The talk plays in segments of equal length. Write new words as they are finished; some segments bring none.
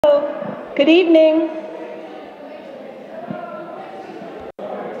Hello. Good evening.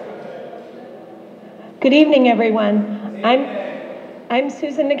 Good evening, everyone. I'm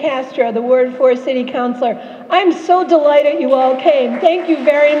Susan DeCastro, the Ward 4 City Councilor. I'm so delighted you all came. Thank you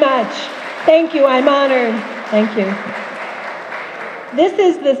very much. Thank you. I'm honored. Thank you. This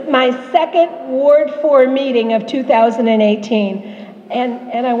is my second Ward 4 meeting of 2018,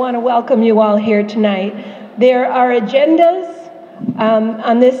 and I want to welcome you all here tonight. There are agendas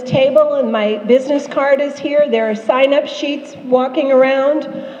on this table, and my business card is here. There are sign-up sheets walking around.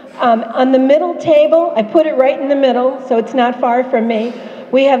 On the middle table, I put it right in the middle, so it's not far from me.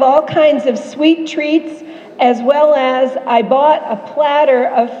 We have all kinds of sweet treats, as well as I bought a platter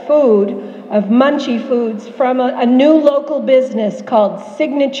of food, of munchy foods, from a new local business called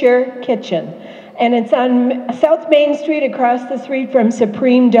Signature Kitchen. And it's on South Main Street, across the street from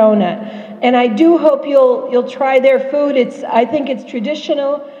Supreme Donut. And I do hope you'll try their food. I think it's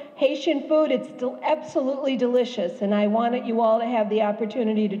traditional Haitian food. It's absolutely delicious, and I wanted you all to have the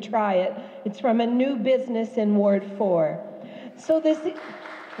opportunity to try it. It's from a new business in Ward 4. So yes.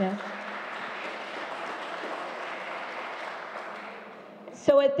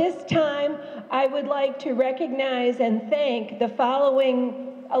 So at this time, I would like to recognize and thank the following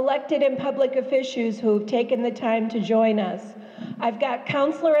elected and public officials who have taken the time to join us. I've got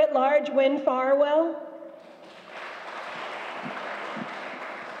Councilor at Large Wynn Farwell,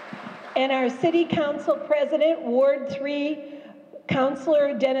 and our City Council President, Ward 3,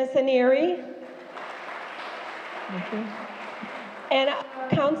 Councilor Dennis Anieri. Thank you. And our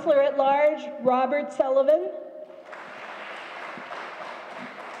Councilor at Large, Robert Sullivan.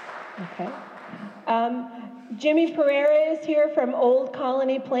 Okay. Jimmy Pereira is here from Old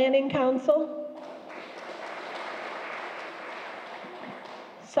Colony Planning Council.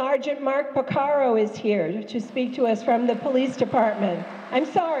 Sergeant Mark Picaro is here to speak to us from the police department. I'm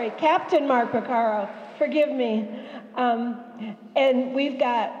sorry, Captain Mark Picaro, forgive me. And we've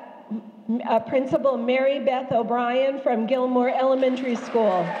got Principal Mary Beth O'Brien from Gilmore Elementary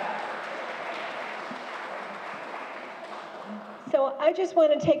School. So I just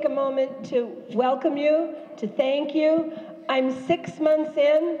want to take a moment to welcome you, to thank you. I'm 6 months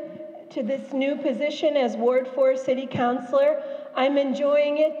in to this new position as Ward 4 City Councilor. I'm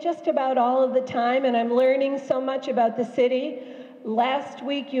enjoying it just about all of the time, and I'm learning so much about the city. Last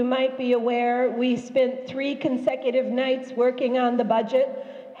week, you might be aware, we spent 3 consecutive nights working on the budget,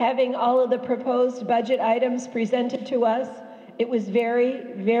 having all of the proposed budget items presented to us. It was very,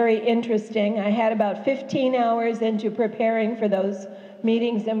 very interesting. I had about 15 hours into preparing for those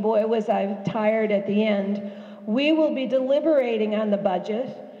meetings, and boy, was I tired at the end. We will be deliberating on the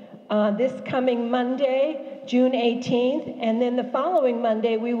budget this coming Monday, June 18th, and then the following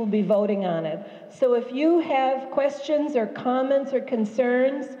Monday, we will be voting on it. So if you have questions or comments or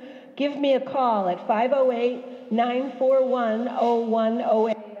concerns, give me a call at 508-941-0108.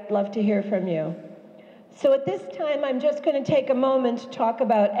 I'd love to hear from you. So at this time, I'm just going to take a moment to talk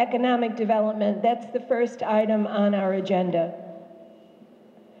about economic development. That's the first item on our agenda.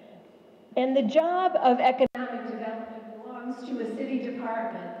 And the job of economic development belongs to a city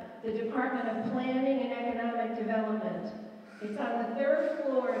department, the Department of Planning and Economic Development. It's on the 3rd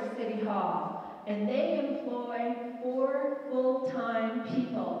floor of City Hall, and they employ 4 full-time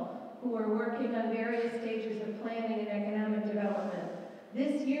people who are working on various stages of planning and economic development.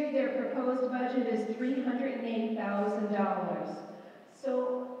 This year, their proposed budget is $308,000.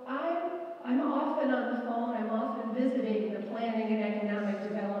 So I'm often on the phone, I'm often visiting the Planning and Economic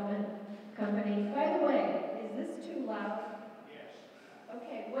Development Company. By the way, is this too loud? Yes.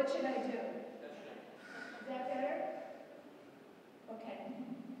 Okay, what should I do? Is that better? Okay.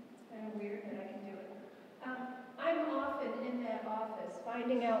 It's kind of weird, but I can do it. I'm often in that office,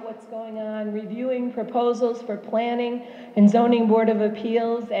 finding out what's going on, reviewing proposals for Planning and Zoning Board of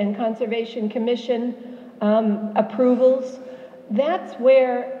Appeals and Conservation Commission approvals. That's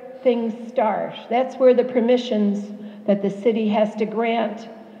where things start. That's where the permissions that the city has to grant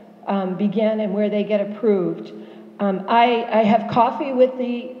begin and where they get approved. I have coffee with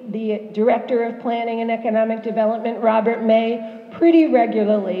the Director of Planning and Economic Development, Robert May, pretty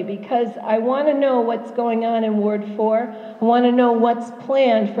regularly because I want to know what's going on in Ward 4. I want to know what's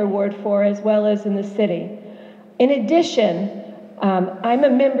planned for Ward 4 as well as in the city. In addition, I'm a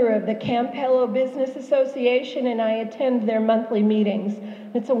member of the Campello Business Association, and I attend their monthly meetings.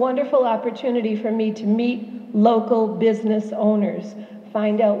 It's a wonderful opportunity for me to meet local business owners,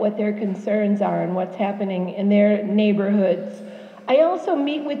 find out what their concerns are and what's happening in their neighborhoods. I also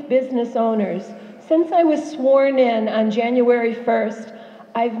meet with business owners. Since I was sworn in on January 1st,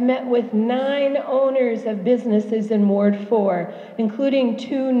 I've met with 9 owners of businesses in Ward 4, including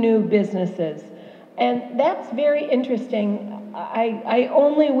 2 new businesses. And that's very interesting. I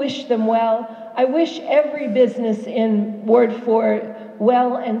only wish them well. I wish every business in Ward 4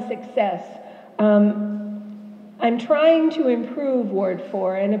 well and success. I'm trying to improve Ward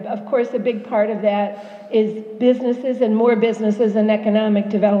 4, and of course a big part of that is businesses and more businesses and economic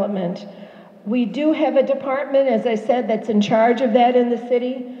development. We do have a department, as I said, that's in charge of that in the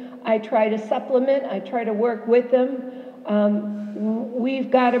city. I try to supplement, I try to work with them.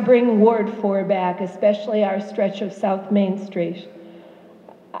 We've got to bring Ward 4 back, especially our stretch of South Main Street.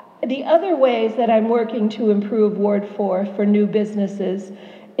 The other ways that I'm working to improve Ward 4 for new businesses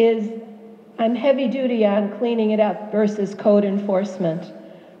is I'm heavy duty on cleaning it up versus code enforcement.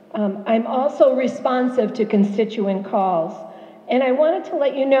 I'm also responsive to constituent calls. And I wanted to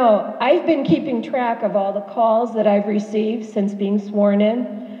let you know, I've been keeping track of all the calls that I've received since being sworn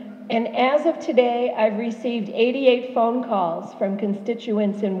in. And as of today, I've received 88 phone calls from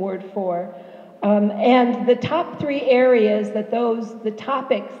constituents in Ward 4. And the top 3 areas the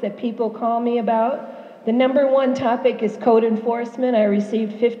topics that people call me about, the number 1 topic is code enforcement. I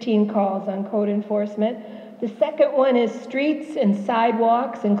received 15 calls on code enforcement. The second one is streets and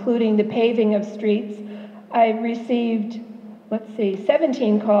sidewalks, including the paving of streets. I received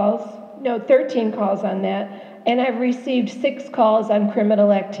 13 calls on that, and I've received 6 calls on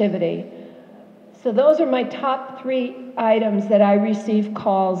criminal activity. So those are my top 3 items that I receive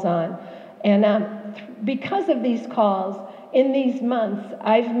calls on. And because of these calls, in these months,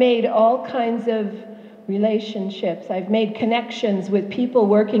 I've made all kinds of relationships. I've made connections with people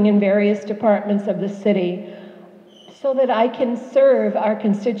working in various departments of the city so that I can serve our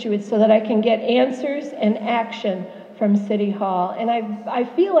constituents, so that I can get answers and action from City Hall. And I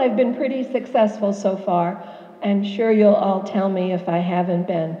feel I've been pretty successful so far. I'm sure you'll all tell me if I haven't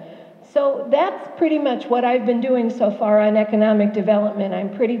been. So that's pretty much what I've been doing so far on economic development. I'm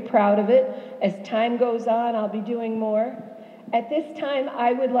pretty proud of it. As time goes on, I'll be doing more. At this time,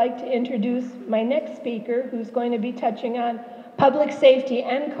 I would like to introduce my next speaker, who's going to be touching on public safety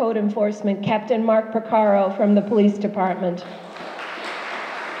and code enforcement, Captain Mark Porcaro from the Police Department.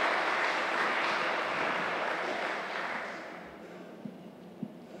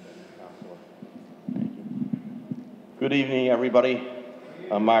 Good evening, everybody.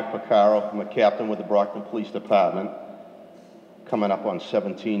 I'm Mark Porcaro. I'm a captain with the Brockton Police Department. Coming up on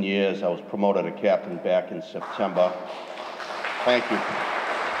 17 years. I was promoted to captain back in September. Thank you.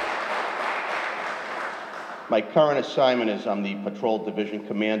 My current assignment is I'm the patrol division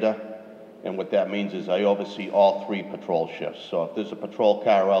commander, and what that means is I oversee all 3 patrol shifts. So if there's a patrol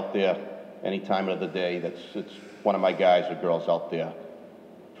car out there any time of the day, it's one of my guys or girls out there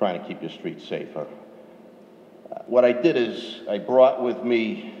trying to keep your streets safer. What I did is I brought with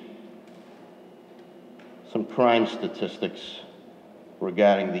me some crime statistics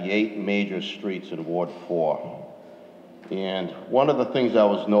regarding the 8 major streets in Ward 4. And one of the things I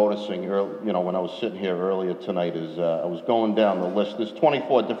was noticing, when I was sitting here earlier tonight is I was going down the list. There's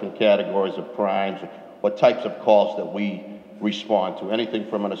 24 different categories of crimes or types of calls that we respond to, anything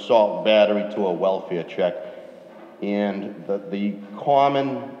from an assault and battery to a welfare check. And the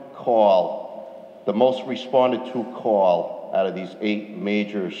common call, the most responded to call out of these 8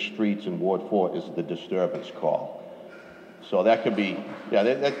 major streets in Ward 4 is the disturbance call. So that could be,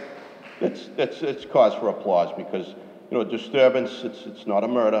 it's cause for applause because, disturbance, it's not a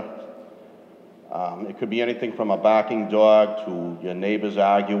murder. It could be anything from a barking dog to your neighbors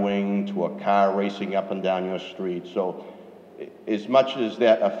arguing to a car racing up and down your street. So as much as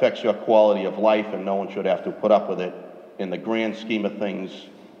that affects your quality of life and no one should have to put up with it, in the grand scheme of things,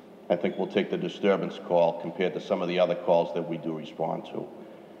 I think we'll take the disturbance call compared to some of the other calls that we do respond to.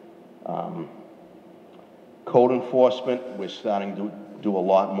 Code enforcement, we're starting to do a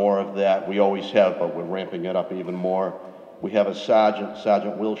lot more of that. We always have, but we're ramping it up even more. We have a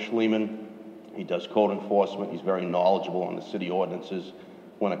Sergeant Will Schliemann. He does code enforcement. He's very knowledgeable on the city ordinances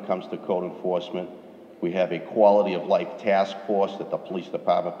when it comes to code enforcement. We have a quality of life task force that the police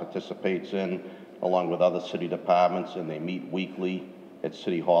department participates in, along with other city departments, and they meet weekly at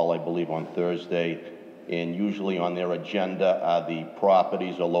City Hall, I believe, on Thursday. And usually on their agenda are the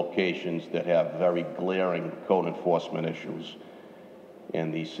properties or locations that have very glaring code enforcement issues.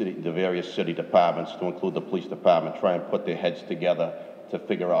 And the various city departments, to include the police department, try and put their heads together to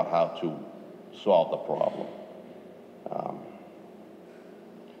figure out how to solve the problem.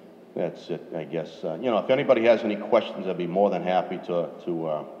 That's it, I guess. If anybody has any questions, I'd be more than happy to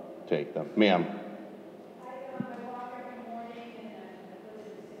take them. Ma'am. I walk every morning and I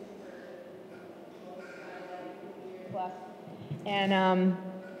live in the city for plus. And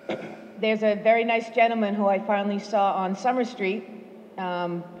there's a very nice gentleman who I finally saw on Summer Street,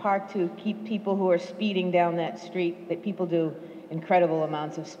 parked to keep people who are speeding down that street. That people do incredible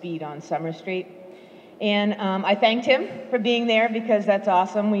amounts of speed on Summer Street. And I thanked him for being there because that's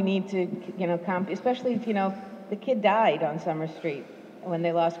awesome. We need to, especially, the kid died on Summer Street when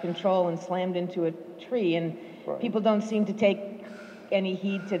they lost control and slammed into a tree. And people don't seem to take any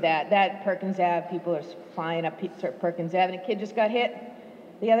heed to that. That Perkins Ave, people are flying up Perkins Ave, and a kid just got hit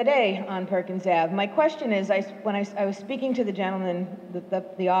the other day on Perkins Ave. My question is, when I was speaking to the gentleman,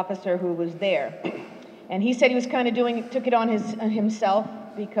 the officer who was there, and he said he was kind of took it on himself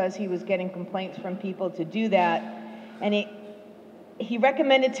because he was getting complaints from people to do that, and he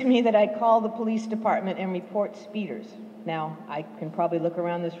recommended to me that I call the police department and report speeders. Now, I can probably look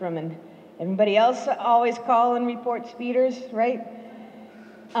around this room, and everybody else always call and report speeders, right?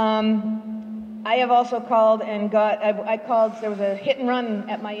 I have also called and I called, there was a hit and run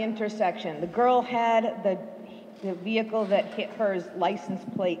at my intersection. The girl had the vehicle that hit her's license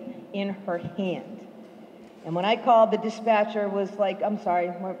plate in her hand. And when I called, the dispatcher was like, I'm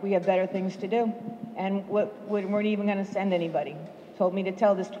sorry, we have better things to do. And we weren't even going to send anybody. Told me to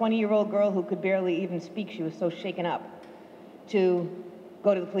tell this 20-year-old girl who could barely even speak, she was so shaken up, to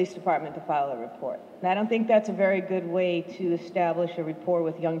go to the police department to file a report. And I don't think that's a very good way to establish a rapport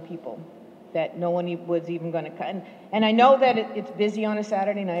with young people, that no one was even going to cut. And I know that it's busy on a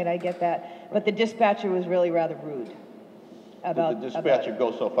Saturday night, I get that, but the dispatcher was really rather rude. Did the dispatcher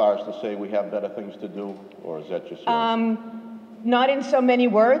go so far as to say we have better things to do, or is that just not in so many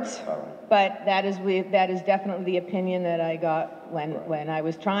words, all right, but that is definitely the opinion that I got when I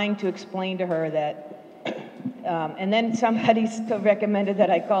was trying to explain to her that. And then somebody still recommended that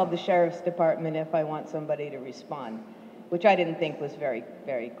I call the sheriff's department if I want somebody to respond, which I didn't think was very,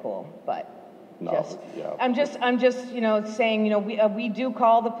 very cool. But I'm just saying, we do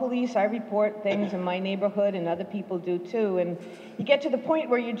call the police. I report things in my neighborhood, and other people do too. And you get to the point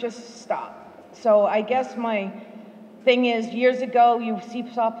where you just stop. So I guess my thing is, years ago, you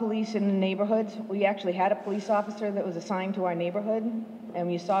saw police in the neighborhoods. We actually had a police officer that was assigned to our neighborhood,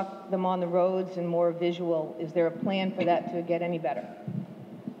 and you saw them on the roads and more visual. Is there a plan for that to get any better?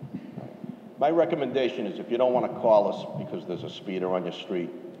 My recommendation is, if you don't want to call us because there's a speeder on your street,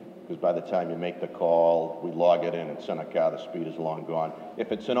 because by the time you make the call, we log it in and send a car, the speeder's long gone.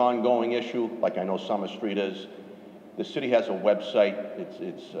 If it's an ongoing issue, like I know Summer Street is, the city has a website.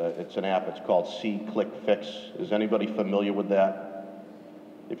 It's an app. It's called See Click Fix. Is anybody familiar with that?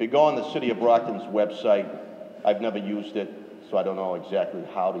 If you go on the City of Brockton's website, I've never used it, so I don't know exactly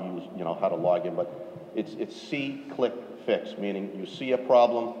how to use, how to log in, but it's See Click Fix, meaning you see a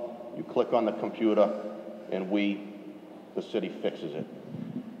problem, you click on the computer, and the city fixes it.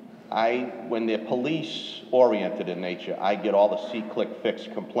 When they're police-oriented in nature, I get all the See Click Fix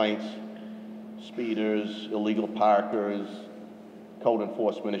complaints, speeders, illegal parkers, code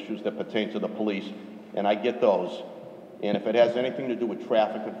enforcement issues that pertain to the police, and I get those. And if it has anything to do with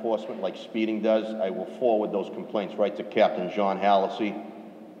traffic enforcement, like speeding does, I will forward those complaints right to Captain John Hallisey,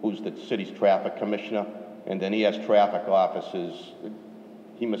 who's the city's traffic commissioner, and then he has traffic officers.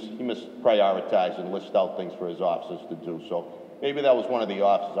 He must prioritize and list out things for his officers to do. So maybe that was one of the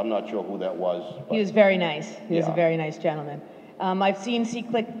officers. I'm not sure who that was. He was very nice. He was a very nice gentleman. I've seen See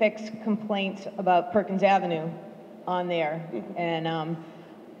Click Fix complaints about Perkins Avenue on there, and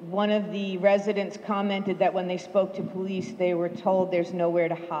one of the residents commented that when they spoke to police, they were told there's nowhere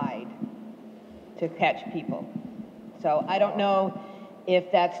to hide to catch people. So I don't know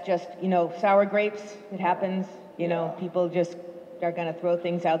if that's just, sour grapes. It happens. People just are going to throw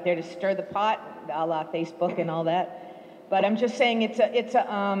things out there to stir the pot, a la Facebook and all that. But I'm just saying it's what's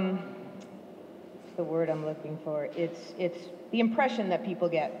the word I'm looking for? It's the impression that people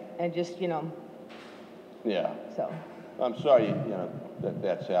get, and just, Yeah. So. I'm sorry,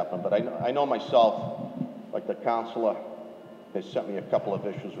 that's happened, but I know myself, like the counselor has sent me a couple of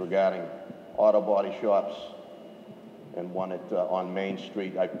issues regarding auto body shops, and one on Main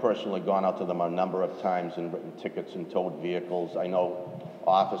Street. I've personally gone out to them a number of times and written tickets and towed vehicles. I know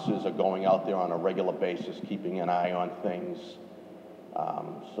officers are going out there on a regular basis, keeping an eye on things.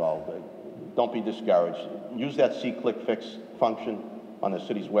 So don't be discouraged. Use that See Click Fix function on the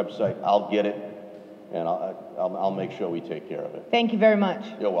city's website. I'll get it, and I'll make sure we take care of it. Thank you very much.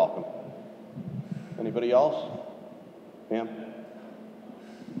 You're welcome. Anybody else? Pam?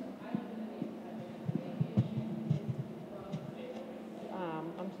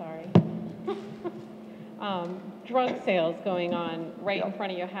 I'm sorry. Drug sales going on right in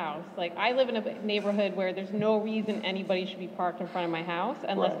front of your house. Like, I live in a neighborhood where there's no reason anybody should be parked in front of my house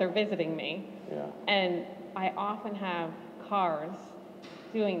unless they're visiting me. Yeah. And I often have cars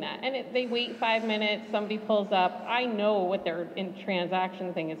doing that. And they wait 5 minutes, somebody pulls up. I know what their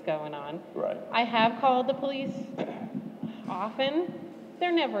transaction thing is going on. Right. I have called the police often.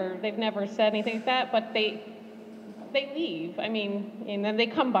 They've never said anything like that, but they leave. I mean, and then they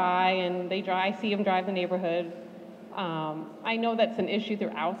come by and I see them drive the neighborhood. I know that's an issue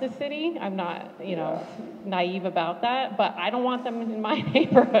throughout the city. I'm not, naive about that, but I don't want them in my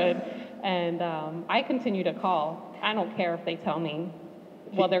neighborhood. And I continue to call. I don't care if they tell me,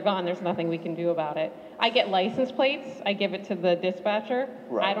 well, they're gone, there's nothing we can do about it. I get license plates, I give it to the dispatcher.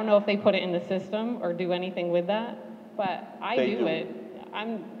 Right. I don't know if they put it in the system or do anything with that, but I do it.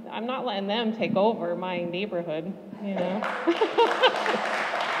 I'm not letting them take over my neighborhood, you know? So.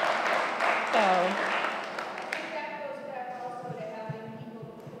 That goes back also to having people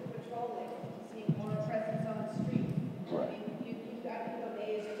patrolling, seeing more presence on the street. Right. I mean, I can go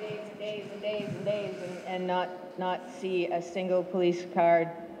days and days and days and days and days and not see a single police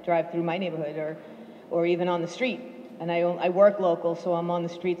car drive through my neighborhood or even on the street. And I work local, so I'm on the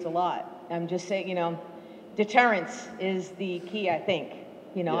streets a lot. I'm just saying, deterrence is the key, I think.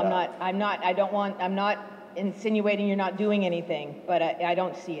 Yeah. I'm not insinuating you're not doing anything, but I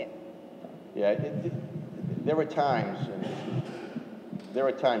don't see it. Yeah, there are times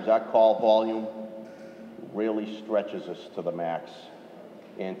our call volume really stretches us to the max.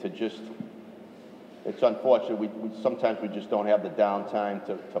 And it's unfortunate, sometimes we just don't have the downtime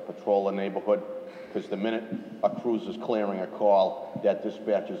to patrol a neighborhood, because the minute a cruiser's clearing a call, that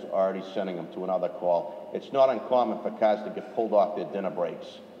dispatcher's already sending them to another call. It's not uncommon for cars to get pulled off their dinner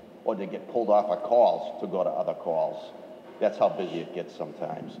breaks, or they get pulled off of calls to go to other calls. That's how busy it gets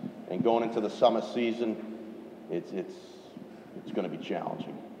sometimes. And going into the summer season, it's going to be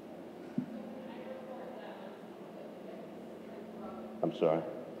challenging. I'm sorry.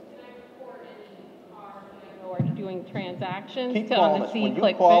 Or doing transactions Keep to calling on the us. C When you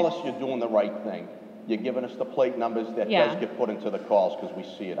click call fix. us, you're doing the right thing. You're giving us the plate numbers that Yeah. does get put into the calls, because we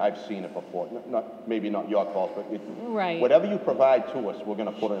see it. I've seen it before. Maybe not your calls, but Right. whatever you provide to us, we're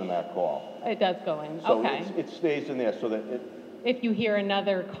going to put it in that call. It does go in. So Okay. it stays in there so that If you hear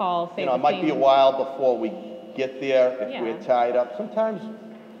another call, say it the might be a same- while before we get there if Yeah. we're tied up. Sometimes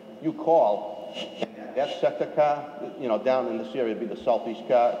you call, that sector car, down in this area would be the southeast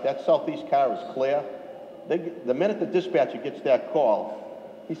car. If that southeast car is clear, the minute the dispatcher gets that call,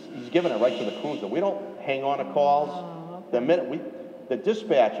 he's giving it right to the cruiser. We don't hang on to calls. The minute the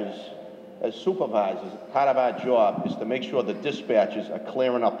dispatchers, as supervisors, part of our job is to make sure the dispatchers are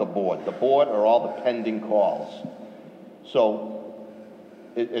clearing up the board. The board are all the pending calls. So,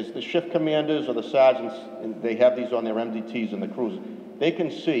 as the shift commanders or the sergeants, and they have these on their MDTs and the cruisers, they can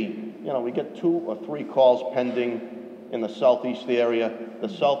see, we get 2 or 3 calls pending in the southeast area. The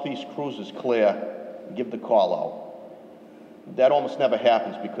southeast cruiser's clear, give the call out. That almost never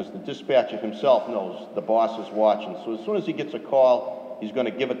happens because the dispatcher himself knows the boss is watching. So as soon as he gets a call, he's going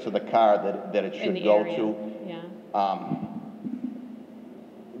to give it to the car that it in should the go area. to. Yeah.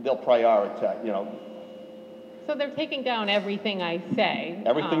 They'll prioritize, So they're taking down everything I say.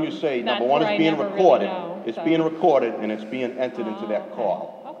 everything you say, That's number one, where is I being never really recorded. know, It's so- being recorded and it's being entered into that okay.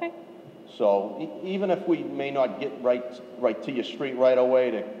 call. Okay. So even if we may not get right to your street right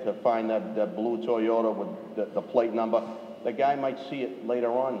away to find that blue Toyota with the plate number, the guy might see it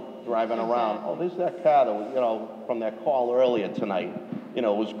later on driving around. Exactly. Oh, there's that car that was, from that call earlier tonight. It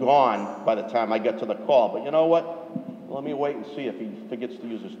was gone by the time I got to the call. But you know what? Let me wait and see if he forgets to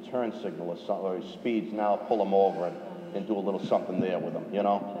use his turn signal or something, or he speeds. Now I'll pull him over and do a little something there with him,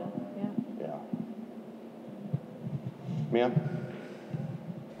 Yeah. Yeah. Ma'am?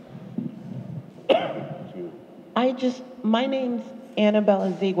 My name's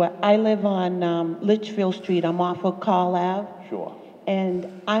Annabella Ziegler. I live on Litchfield Street. I'm off of Carl Ave. Sure.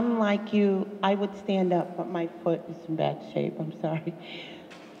 And I'm like you, I would stand up, but my foot is in bad shape, I'm sorry.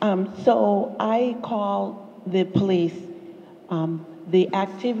 So I call the police. The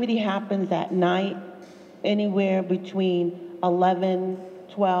activity happens at night, anywhere between 11,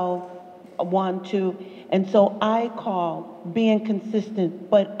 12, 1, 2. And so I call, being consistent,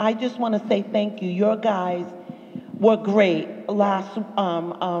 but I just want to say thank you. Your guys were great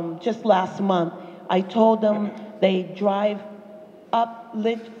just last month. I told them they drive up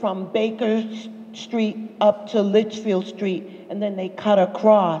from Baker Street up to Litchfield Street, and then they cut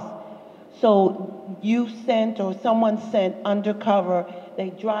across. So you sent or someone sent undercover, they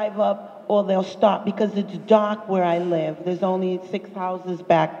drive up or they'll stop because it's dark where I live. There's only 6 houses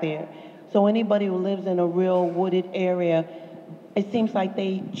back there. So anybody who lives in a real wooded area, it seems like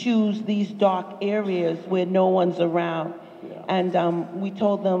they choose these dark areas where no one's around. Yeah. And we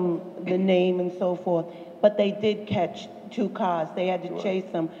told them the name and so forth. but they did catch 2 cars. They had to chase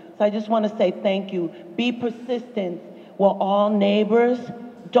them. So I just want to say thank you. Be persistent. We're all neighbors.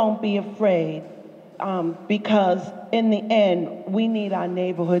 Don't be afraid. Because in the end, we need our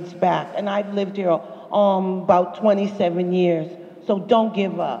neighborhoods back. And I've lived here about 27 years. So don't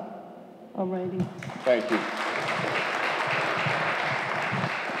give up. All righty. Thank you.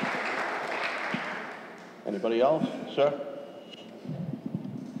 Anybody else? Sir?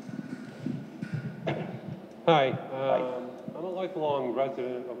 Hi. I'm a lifelong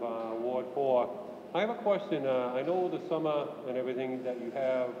resident of Ward 4. I have a question. I know the summer and everything that you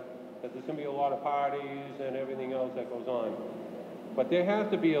have, that there's going to be a lot of parties and everything else that goes on. But there has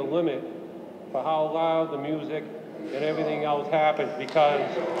to be a limit for how loud the music and everything else happens, because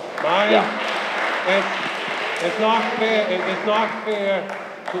it's not fair. It's not fair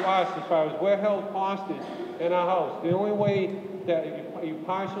to us as far as we're held hostage in our house. The only way that you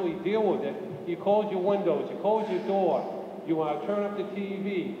partially deal with it, you close your windows, you close your door, you turn up the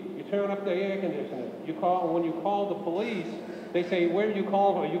TV, you turn up the air conditioner. When you call the police, they say, where are you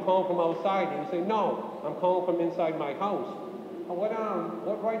calling from? Are you calling from outside? And you say, no, I'm calling from inside my house.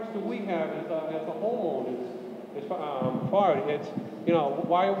 What rights do we have as a homeowners as far as it's,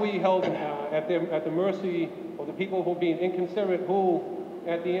 why are we held at the mercy of the people who are being inconsiderate, who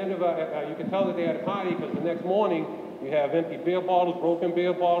at the end of you can tell that they had a party, because the next morning you have empty beer bottles, broken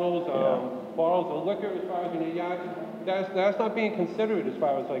beer bottles, bottles of liquor as far as in the yard. That's not being considerate as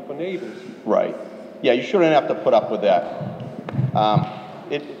far as like for neighbors. Right. Yeah, you shouldn't have to put up with that.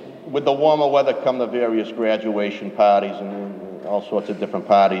 With the warmer weather come the various graduation parties and all sorts of different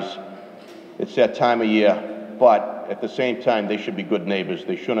parties. It's that time of year, but at the same time, they should be good neighbors.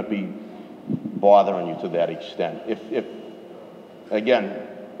 They shouldn't be bothering you to that extent. If again,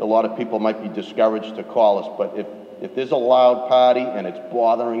 a lot of people might be discouraged to call us, but if there's a loud party and it's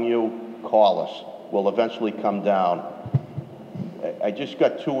bothering you, call us. We'll eventually come down. I just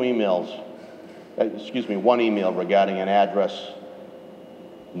got one email regarding an address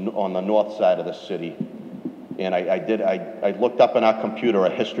on the north side of the city. And I looked up in our computer a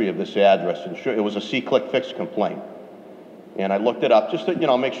history of this address, and sure, it was a see-click fix complaint. And I looked it up just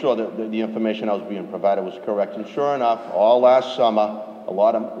to, make sure that the information I was being provided was correct. And sure enough, all last summer, a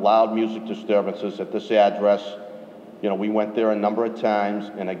lot of loud music disturbances at this address. We went there a number of times,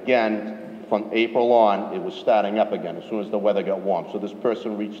 and again, from April on, it was starting up again as soon as the weather got warm. So this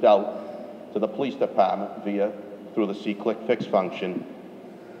person reached out to the police department through the see-click fix function.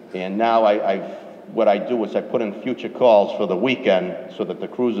 And now what I do is I put in future calls for the weekend so that the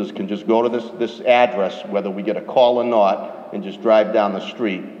cruisers can just go to this address, whether we get a call or not, and just drive down the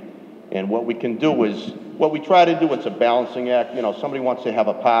street. And what we can do is, what we try to do, it's a balancing act. Somebody wants to have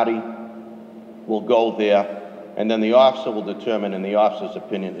a party, we'll go there, and then the officer will determine, in the officer's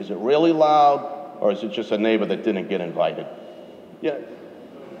opinion, is it really loud, or is it just a neighbor that didn't get invited? Yeah,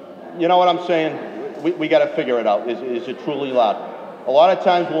 you know what I'm saying? We got to figure it out. Is it truly loud? A lot of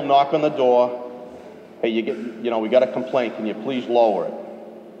times we'll knock on the door. Hey, we got a complaint. Can you please lower it?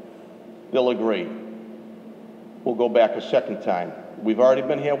 They'll agree. We'll go back a second time. We've already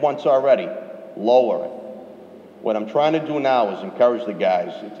been here once already. Lower it. What I'm trying to do now is encourage the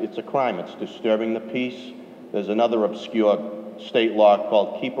guys. It's a crime. It's disturbing the peace. There's another obscure state law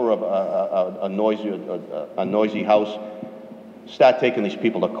called keeper of a noisy house. Start taking these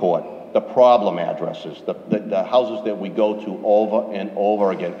people to court. The problem addresses, the houses that we go to over and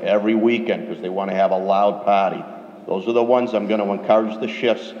over again every weekend because they want to have a loud party. Those are the ones I'm going to encourage the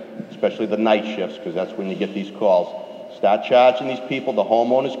shifts, especially the night shifts, because that's when you get these calls. Start charging these people, the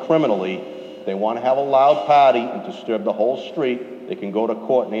homeowners, criminally. If they want to have a loud party and disturb the whole street, they can go to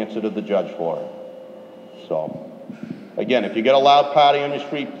court and answer to the judge for it. So, again, if you get a loud party on your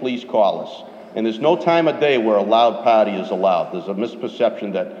street, please call us. And there's no time of day where a loud party is allowed. There's a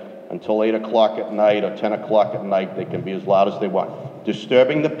misperception that until 8 o'clock at night or 10 o'clock at night, they can be as loud as they want.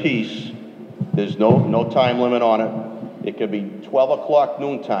 Disturbing the peace, there's no time limit on it. It could be 12 o'clock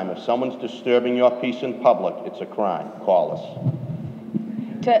noontime. If someone's disturbing your peace in public, it's a crime. Call us.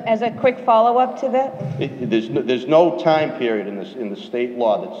 As a quick follow-up to that? There's no time period in the state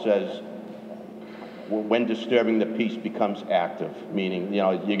law that says when disturbing the peace becomes active, meaning,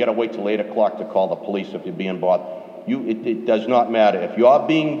 you got to wait till 8 o'clock to call the police if you're being bothered. It does not matter. If you're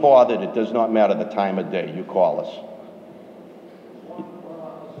being bothered, it does not matter the time of day. You call us.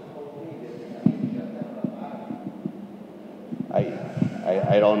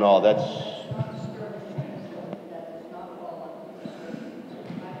 I don't know.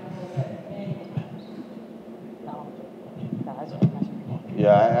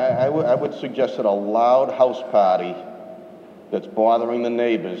 Yeah, I would suggest that a loud house party that's bothering the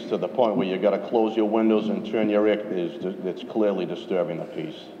neighbors to the point where you got to close your windows and turn your air, it's clearly disturbing the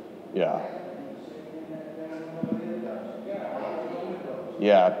peace. Yeah.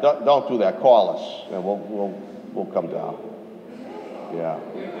 Yeah, don't do that. Call us, and we'll come down. Yeah.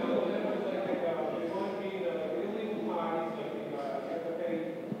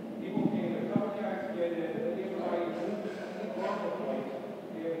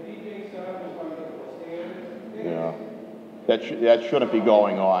 Yeah. That shouldn't be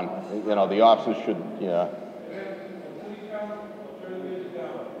going on. You know, the officers should, yeah.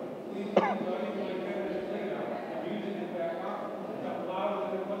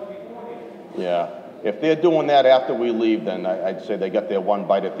 Yeah. If they're doing that after we leave, then I'd say they got their one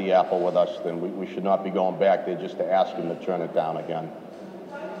bite at the apple with us. Then we should not be going back there just to ask them to turn it down again.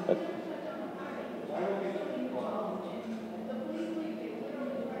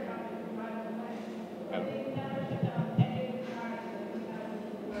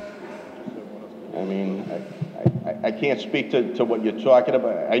 I mean, I can't speak to what you're talking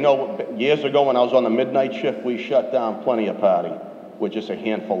about. I know years ago when I was on the midnight shift, we shut down plenty of party with just a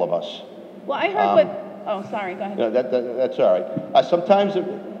handful of us. Well, I heard oh, sorry, go ahead. No, that's all right. Sometimes,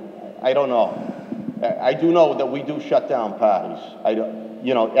 I don't know. I do know that we do shut down parties.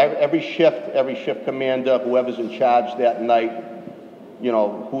 You know, every shift commander, whoever's in charge that night, you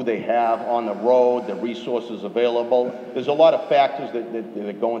know, who they have on the road, the resources available. There's a lot of factors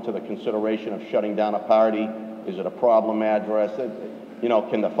that go into the consideration of shutting down a party. Is it a problem address? You know,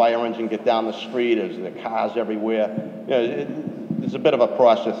 can the fire engine get down the street? Is there cars everywhere? You know, there's a bit of a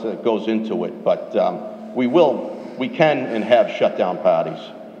process that goes into it, but we can and have shut down parties.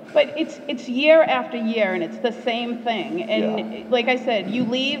 But it's year after year, and it's the same thing. And like I said, you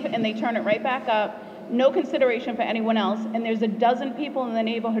leave, and they turn it right back up. No consideration for anyone else, and there's a dozen people in the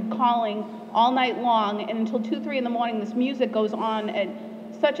neighborhood calling all night long, and until 2, 3 in the morning, this music goes on at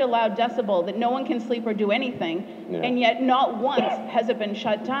such a loud decibel that no one can sleep or do anything, and yet not once has it been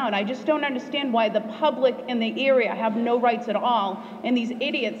shut down. I just don't understand why the public in the area have no rights at all, and these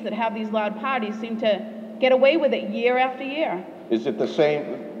idiots that have these loud parties seem to get away with it year after year. Is it the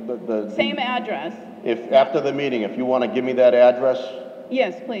same? Same address. If after the meeting, if you want to give me that address,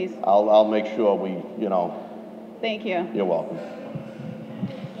 yes, please. I'll make sure we, you know. Thank you. You're welcome.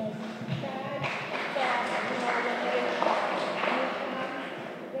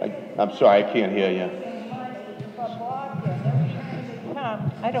 I'm sorry, I can't hear you.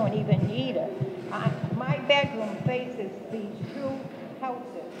 I don't even need it. My bedroom faces these 2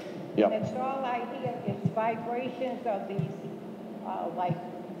 houses. Yep. And it's all I hear is vibrations of these,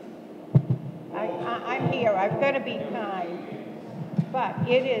 I'm here, I've got to be kind. But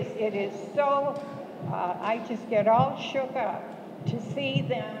it is so, I just get all shook up to see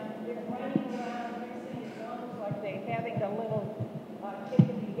them. They're running around mixing the guns like they're having a little,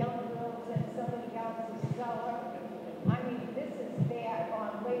 taking the young girls in somebody else's cellar. I mean, this is bad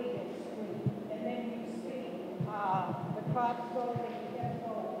on Lady Street. And then you see the cops go, they can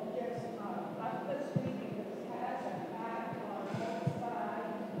go just up the street because cars are parked on both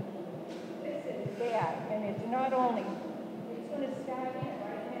sides. This is bad, and it's not only, it's going to start in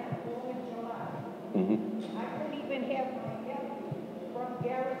right now, 4th of July. I couldn't even have my nephew from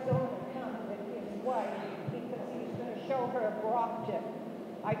Arizona come with his wife because he's going to show her Brockton.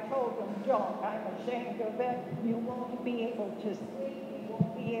 I told him, don't. I'm ashamed of it. You won't be able to sleep. You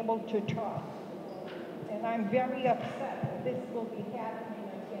won't be able to talk. And I'm very upset that this will be happening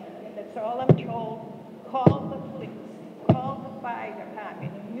again. And that's all I'm told. Call the police. Call the fire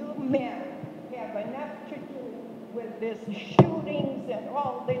department. And you men have enough to do with this shootings and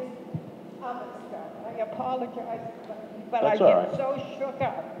all this other stuff. I apologize, but I get so shook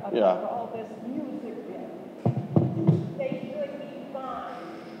up about all this music there. They should be gone.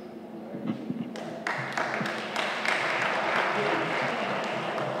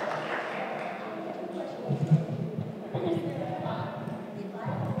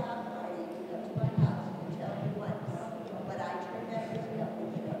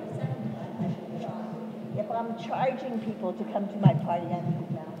 If I'm charging people to come to my party, I'm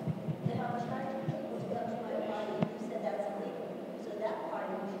moving out. If I'm charging people to come to my party, you said that's illegal. So that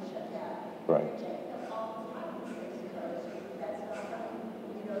party we should shut down. Right. Check them all the time because that's not right.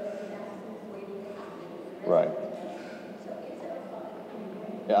 You know, that the accident's waiting to happen. Right. So is there a fine?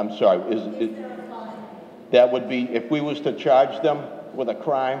 Yeah, I'm sorry. Is there a fine? That would be, if we was to charge them with a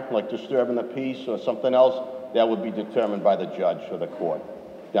crime, like disturbing the peace or something else, that would be determined by the judge or the court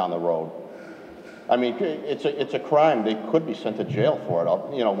down the road. I mean, it's a crime. They could be sent to jail for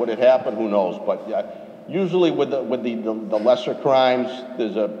it. You know, would it happen? Who knows? But usually with the lesser crimes,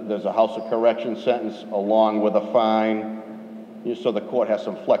 there's a House of Correction sentence along with a fine, So the court has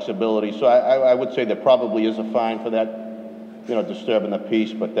some flexibility. So I would say there probably is a fine for that, you know, disturbing the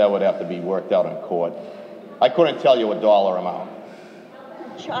peace, but that would have to be worked out in court. I couldn't tell you a dollar amount.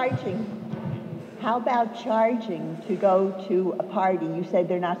 Charging. How about charging to go to a party? You said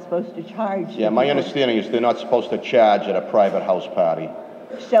they're not supposed to charge. Yeah, my understanding is they're not supposed to charge at a private house party.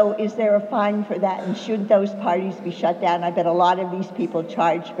 So is there a fine for that? And should those parties be shut down? I bet a lot of these people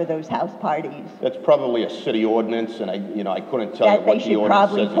charge for those house parties. That's probably a city ordinance, and I couldn't tell you That what they the should ordinance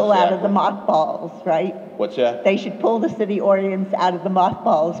probably says pull out of the exactly. mothballs, right? What's that? They should pull the city ordinance out of the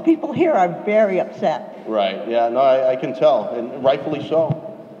mothballs. People here are very upset. Right, yeah, no, I can tell, and rightfully so.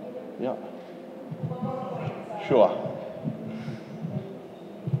 Yeah. Sure.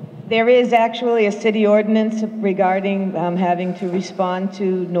 There is actually a city ordinance regarding having to respond to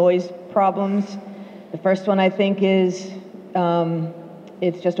noise problems. The first one, I think, is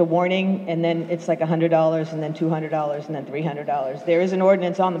it's just a warning, and then it's like $100, and then $200, and then $300. There is an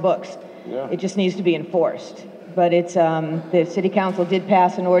ordinance on the books. Yeah. It just needs to be enforced. But it's the city council did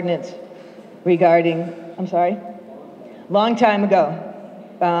pass an ordinance regarding, I'm sorry, long time ago,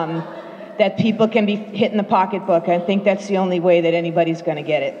 that people can be hit in the pocketbook. I think that's the only way that anybody's going to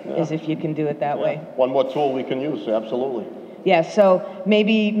get it, is if you can do it that way. One more tool we can use, absolutely. Yeah, so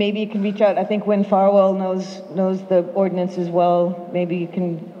maybe you can reach out. I think Wynn Farwell knows the ordinance as well. Maybe you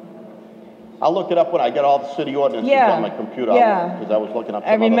can. I'll look it up when I get all the city ordinances on my computer. Yeah. Because I was looking up.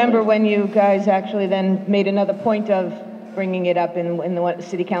 I remember when you guys actually then made another point of bringing it up in the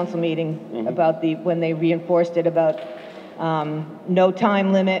city council meeting about when they reinforced it about no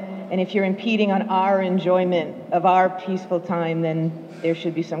time limit, and if you're impeding on our enjoyment of our peaceful time, then there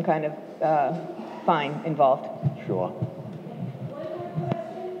should be some kind of fine involved. Sure.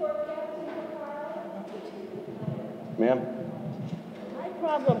 Ma'am?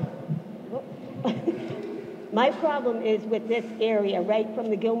 My problem is with this area, right from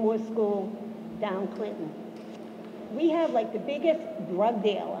the Gilmore School down Clinton. We have like the biggest drug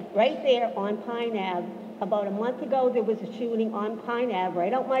dealer right there on Pine Ave. About a month ago, there was a shooting on Pine Ave,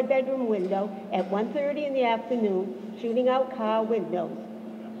 right out my bedroom window at 1:30 in the afternoon, shooting out car windows.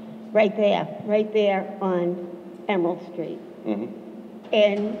 Right there on Emerald Street.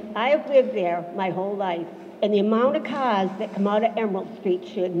 And I have lived there my whole life. And the amount of cars that come out of Emerald Street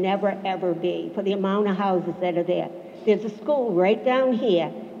should never, ever be for the amount of houses that are there. There's a school right down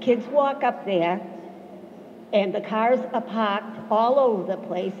here. Kids walk up there, and the cars are parked all over the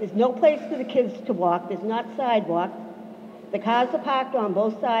place. There's no place for the kids to walk. There's not sidewalks. The cars are parked on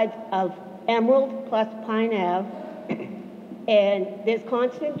both sides of Emerald plus Pine Ave. And there's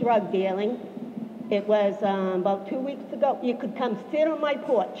constant drug dealing. It was about 2 weeks ago. You could come sit on my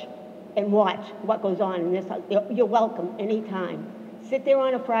porch and watch what goes on in this house. You're welcome anytime. Sit there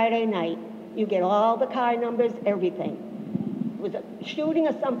on a Friday night. You get all the car numbers, everything. It was a shooting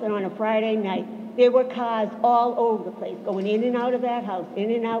or something on a Friday night. There were cars all over the place, going in and out of that house, in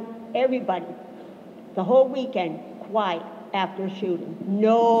and out, everybody. The whole weekend, quiet after a shooting.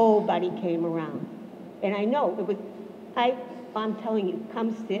 Nobody came around. And I know it was, I'm telling you,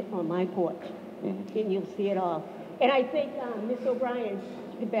 come sit on my porch, and you'll see it all. And I think Ms. O'Brien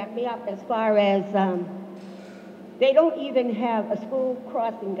can back me up as far as they don't even have a school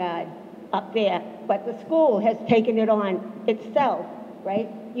crossing guard up there, but the school has taken it on itself, right?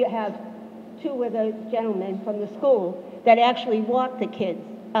 You have two of the gentlemen from the school that actually walk the kids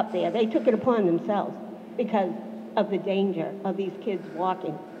up there. They took it upon themselves because of the danger of these kids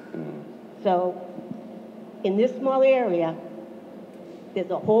walking. So in this small area, there's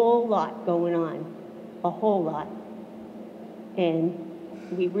a whole lot going on, a whole lot.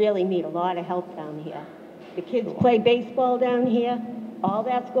 And we really need a lot of help down here. The kids play baseball down here, all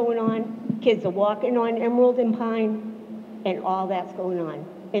that's going on. Kids are walking on Emerald and Pine, and all that's going on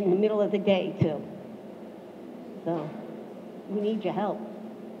in the middle of the day, too. So, we need your help.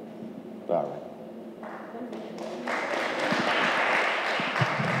 All right.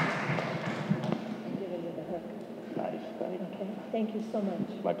 Nice. Okay, thank you so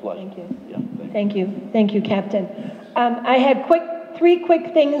much. My pleasure. Thank you. Yeah, Thank you, Captain. I had three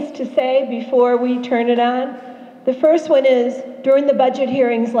quick things to say before we turn it on. The first one is, during the budget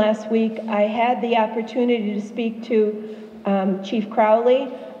hearings last week, I had the opportunity to speak to Chief Crowley,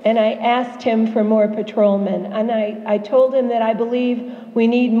 and I asked him for more patrolmen. And I told him that I believe we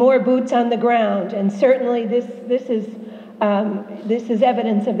need more boots on the ground, and certainly this is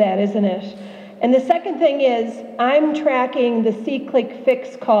evidence of that, isn't it? And the second thing is, I'm tracking the C-Click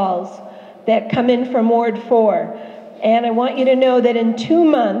Fix calls that come in from Ward 4. And I want you to know that in 2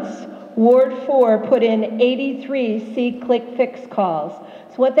 months, Ward 4 put in 83 C-Click Fix calls.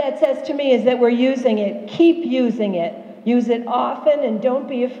 So what that says to me is that we're using it. Keep using it. Use it often, and don't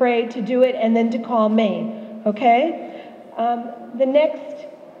be afraid to do it and then to call me, okay?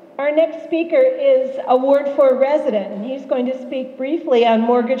 Our next speaker is a Ward 4 resident, and he's going to speak briefly on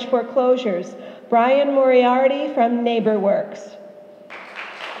mortgage foreclosures. Brian Moriarty from NeighborWorks.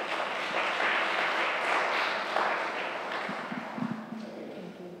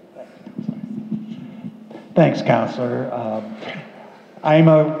 Thanks, Counselor. I'm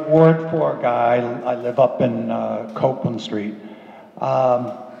a Ward 4 guy. I live up in Copeland Street.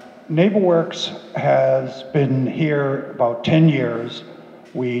 NeighborWorks has been here about 10 years.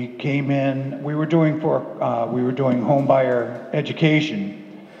 We came in, we were doing home buyer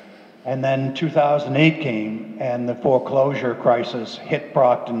education, and then 2008 came and the foreclosure crisis hit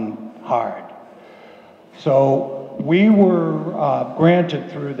Brockton hard. So we were granted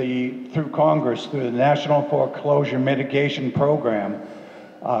through Congress, through the National Foreclosure Mitigation Program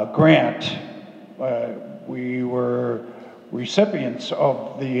grant. We were recipients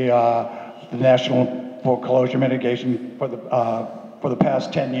of the National Foreclosure Mitigation for the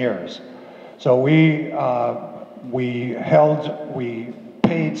past 10 years. So we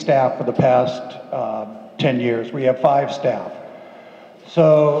paid staff for the past 10 years. We have 5 staff.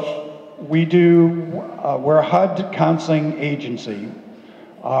 So we're a HUD counseling agency.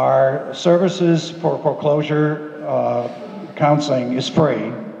 Our services for foreclosure counseling is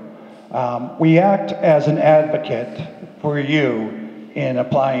free. We act as an advocate for you in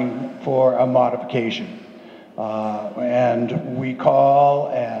applying for a modification. And we call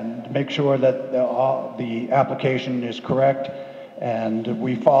and make sure that the application is correct, and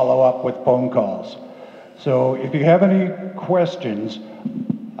we follow up with phone calls. So if you have any questions,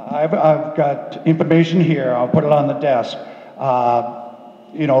 I've got information here. I'll put it on the desk.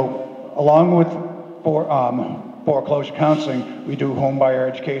 You know, along with foreclosure counseling, we do home buyer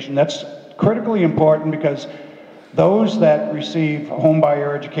education. That's critically important because those that receive home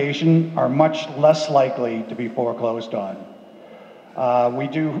buyer education are much less likely to be foreclosed on. We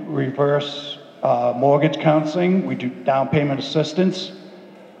do reverse mortgage counseling. We do down payment assistance,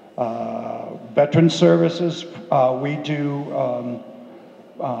 veteran services. We do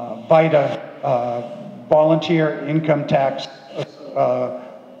VITA, volunteer income tax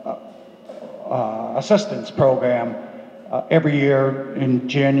assistance program every year in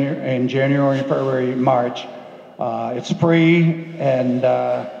January, February, March. It's free, and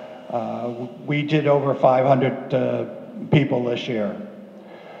we did over 500 people this year.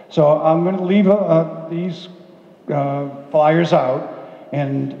 So I'm going to leave these flyers out,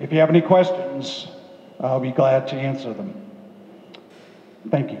 and if you have any questions, I'll be glad to answer them.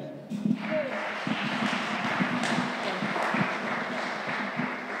 Thank you.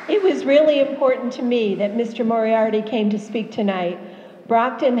 It was really important to me that Mr. Moriarty came to speak tonight.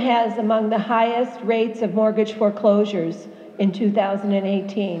 Brockton has among the highest rates of mortgage foreclosures in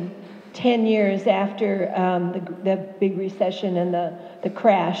 2018, 10 years after the big recession and the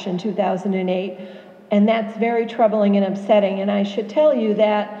crash in 2008. And that's very troubling and upsetting. And I should tell you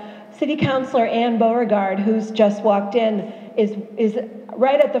that City Councilor Ann Beauregard, who's just walked in, is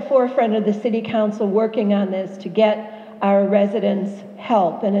right at the forefront of the City Council working on this to get our residents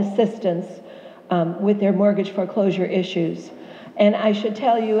help and assistance with their mortgage foreclosure issues. And I should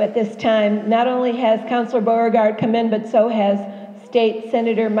tell you at this time, not only has Councilor Beauregard come in, but so has State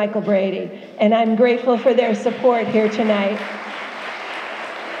Senator Michael Brady. And I'm grateful for their support here tonight.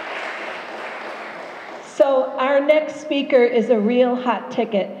 So our next speaker is a real hot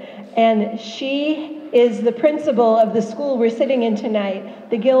ticket, and she is the principal of the school we're sitting in tonight,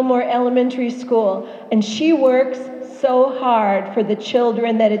 the Gilmore Elementary School, and she works so hard for the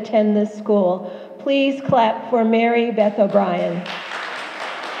children that attend this school. Please clap for Mary Beth O'Brien.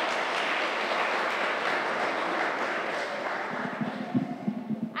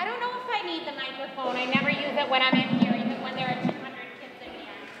 I don't know if I need the microphone. I never use it when I'm in here, even when there are 200 kids in here.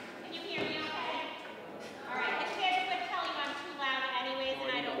 Can you hear me okay? All right, the kids would tell you I'm too loud anyways,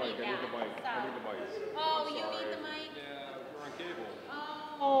 and I don't need that. Oh, you need the mic? Yeah, we're on cable.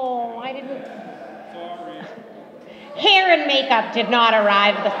 Oh, I didn't. Sorry. Hair and makeup did not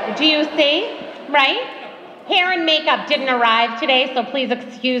arrive. Do you see? Right? Hair and makeup didn't arrive today, so please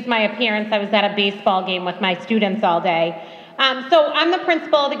excuse my appearance. I was at a baseball game with my students all day. So I'm the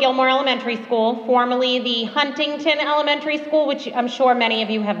principal of the Gilmore Elementary School, formerly the Huntington Elementary School, which I'm sure many of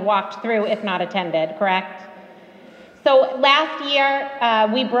you have walked through, if not attended, correct? So last year,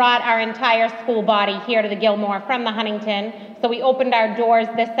 we brought our entire school body here to the Gilmore from the Huntington. So we opened our doors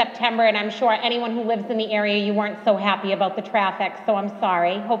this September, and I'm sure anyone who lives in the area, you weren't so happy about the traffic, so I'm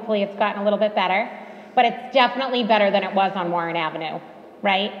sorry. Hopefully it's gotten a little bit better, but it's definitely better than it was on Warren Avenue,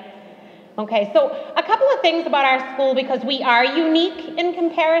 right? Okay, so a couple of things about our school, because we are unique in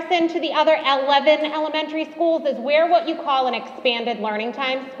comparison to the other 11 elementary schools, is we're what you call an expanded learning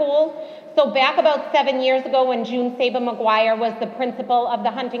time school. So back about 7 years ago when June Saba McGuire was the principal of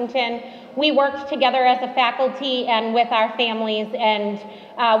the Huntington, we worked together as a faculty and with our families, and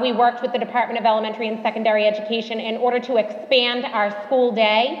we worked with the Department of Elementary and Secondary Education in order to expand our school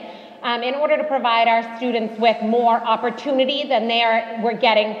day, in order to provide our students with more opportunity than they were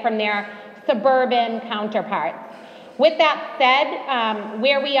getting from their suburban counterparts. With that said,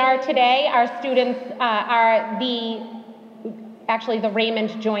 where we are today, our students actually the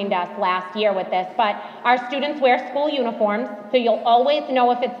Raymond joined us last year with this, but our students wear school uniforms, so you'll always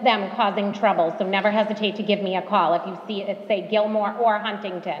know if it's them causing trouble, so never hesitate to give me a call if you see it say Gilmore or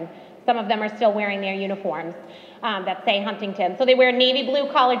Huntington. Some of them are still wearing their uniforms that say Huntington. So they wear navy blue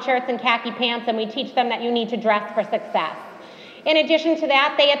collared shirts and khaki pants, and we teach them that you need to dress for success. In addition to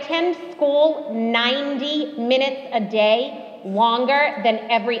that, they attend school 90 minutes a day longer than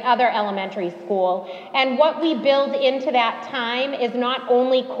every other elementary school. And what we build into that time is not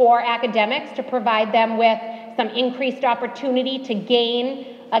only core academics to provide them with some increased opportunity to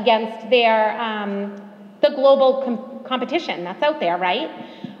gain against their, the global competition that's out there, right?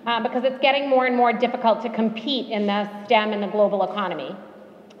 Because it's getting more and more difficult to compete in the STEM and the global economy.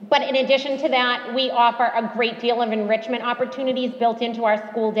 But in addition to that, we offer a great deal of enrichment opportunities built into our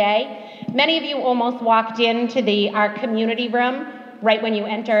school day. Many of you almost walked into our community room right when you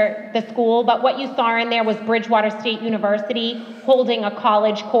enter the school, but what you saw in there was Bridgewater State University holding a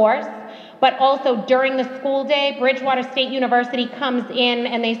college course. But also during the school day, Bridgewater State University comes in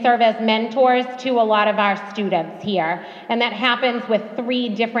and they serve as mentors to a lot of our students here. And that happens with 3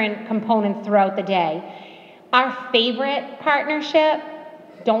 different components throughout the day. Our favorite partnership,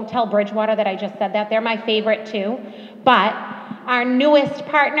 don't tell Bridgewater that I just said that, they're my favorite too, but our newest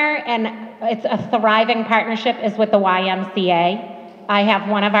partner, and it's a thriving partnership, is with the YMCA. I have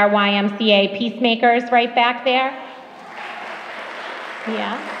one of our YMCA peacemakers right back there.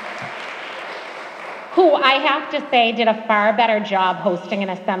 Yeah. Who I have to say did a far better job hosting an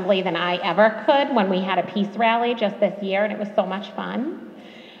assembly than I ever could when we had a peace rally just this year, and it was so much fun.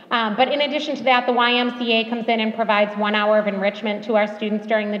 But in addition to that, the YMCA comes in and provides 1 hour of enrichment to our students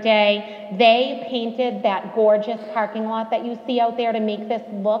during the day. They painted that gorgeous parking lot that you see out there to make this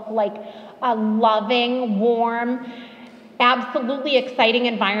look like a loving, warm, absolutely exciting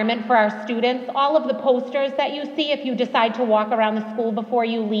environment for our students. All of the posters that you see, if you decide to walk around the school before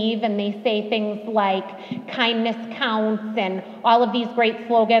you leave, and they say things like kindness counts and all of these great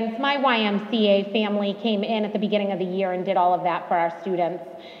slogans. My YMCA family came in at the beginning of the year and did all of that for our students.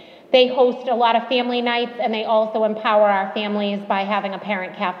 They host a lot of family nights, and they also empower our families by having a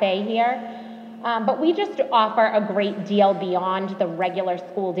parent cafe here. But we just offer a great deal beyond the regular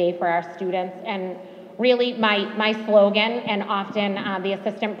school day for our students. And really, my slogan, and often the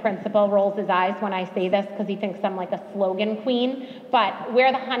assistant principal rolls his eyes when I say this because he thinks I'm like a slogan queen, but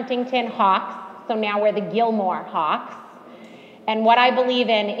we're the Huntington Hawks, so now we're the Gilmore Hawks. And what I believe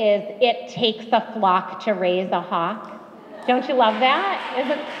in is it takes a flock to raise a hawk. Don't you love that?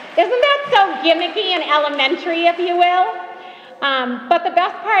 Isn't that so gimmicky and elementary, if you will? But the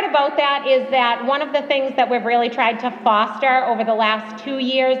best part about that is that one of the things that we've really tried to foster over the last 2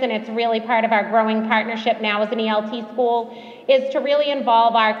 years, and it's really part of our growing partnership now as an ELT school, is to really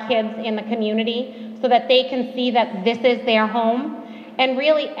involve our kids in the community so that they can see that this is their home. And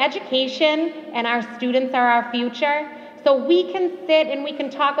really, education and our students are our future. So we can sit and we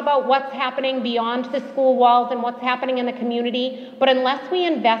can talk about what's happening beyond the school walls and what's happening in the community, but unless we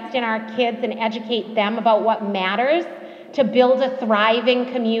invest in our kids and educate them about what matters to build a thriving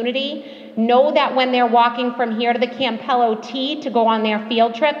community, know that when they're walking from here to the Campello T to go on their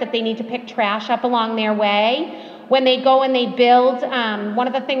field trip, that they need to pick trash up along their way. When they go and they build, one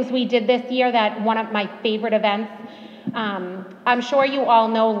of the things we did this year, that one of my favorite events, I'm sure you all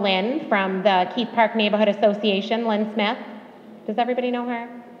know Lynn from the Keith Park Neighborhood Association, Lynn Smith. Does everybody know her?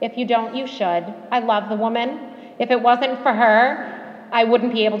 If you don't, you should. I love the woman. If it wasn't for her, I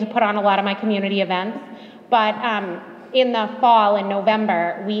wouldn't be able to put on a lot of my community events. But in the fall, in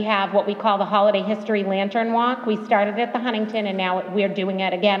November, we have what we call the Holiday History Lantern Walk. We started at the Huntington, and now we're doing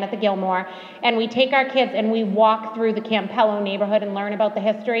it again at the Gilmore. And we take our kids and we walk through the Campello neighborhood and learn about the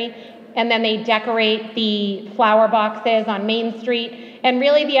history. And then they decorate the flower boxes on Main Street. And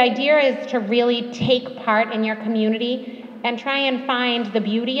really the idea is to really take part in your community and try and find the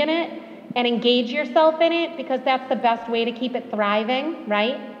beauty in it and engage yourself in it, because that's the best way to keep it thriving,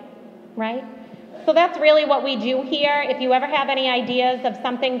 right? Right? So that's really what we do here. If you ever have any ideas of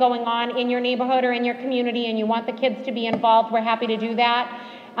something going on in your neighborhood or in your community and you want the kids to be involved, we're happy to do that.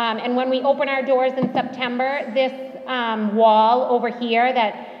 And when we open our doors in September, this wall over here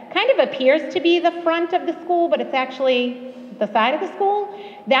that kind of appears to be the front of the school, but it's actually the side of the school,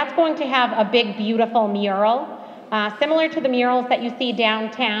 that's going to have a big, beautiful mural. Similar to the murals that you see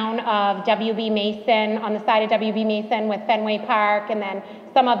downtown of W.B. Mason, on the side of W.B. Mason with Fenway Park, and then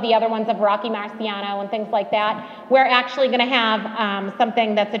some of the other ones of Rocky Marciano and things like that. We're actually going to have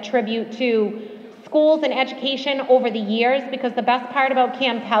something that's a tribute to schools and education over the years, because the best part about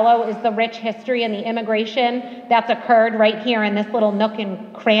Campello is the rich history and the immigration that's occurred right here in this little nook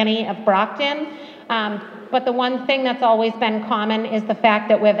and cranny of Brockton. But the one thing that's always been common is the fact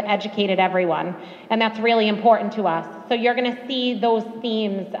that we've educated everyone, and that's really important to us. So you're going to see those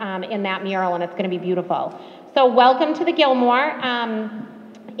themes in that mural, and it's going to be beautiful. So welcome to the Gilmore.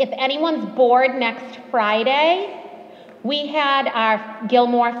 If anyone's bored next Friday, we had our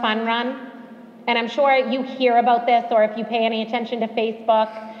Gilmore Fun Run, and I'm sure you hear about this, or if you pay any attention to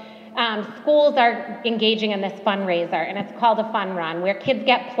Facebook, schools are engaging in this fundraiser, and it's called a fun run, where kids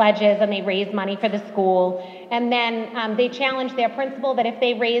get pledges and they raise money for the school, and then they challenge their principal that if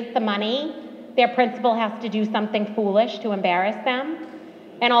they raise the money, their principal has to do something foolish to embarrass them.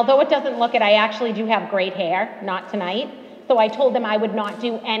 And although it doesn't look it, I actually do have great hair, not tonight, so I told them I would not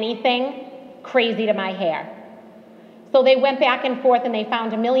do anything crazy to my hair. So they went back and forth, and they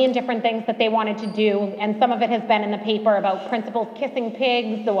found a million different things that they wanted to do, and some of it has been in the paper about principals kissing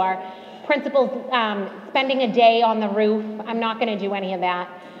pigs, or principals spending a day on the roof. I'm not going to do any of that.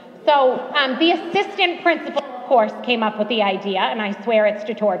 So the assistant principal, of course, came up with the idea, and I swear it's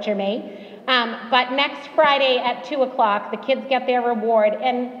to torture me. But next Friday at 2 o'clock, the kids get their reward,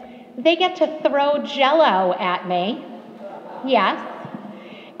 and they get to throw Jell-O at me. Yes.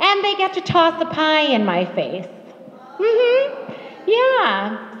 And they get to toss a pie in my face.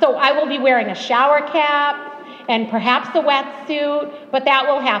 Yeah. So I will be wearing a shower cap and perhaps a wetsuit, but that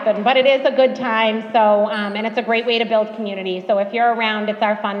will happen. But it is a good time, so, and it's a great way to build community. So if you're around, it's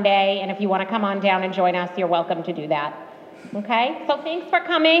our fun day, and if you want to come on down and join us, you're welcome to do that. Okay? So thanks for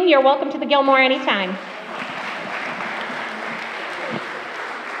coming. You're welcome to the Gilmore anytime.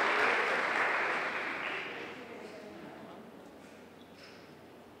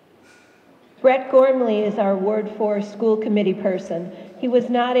 Brett Gormley is our Ward 4 school committee person. He was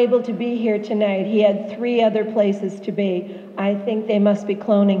not able to be here tonight. He had 3 other places to be. I think they must be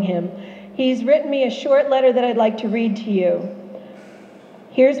cloning him. He's written me a short letter that I'd like to read to you.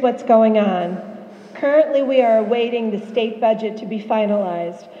 Here's what's going on. Currently, we are awaiting the state budget to be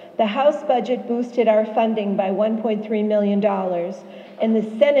finalized. The House budget boosted our funding by $1.3 million, and the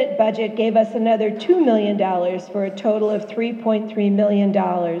Senate budget gave us another $2 million for a total of $3.3 million.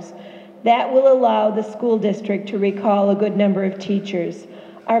 That will allow the school district to recall a good number of teachers.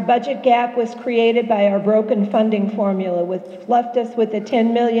 Our budget gap was created by our broken funding formula, which left us with a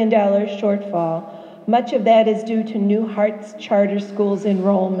 $10 million shortfall. Much of that is due to New Hartz Charter School's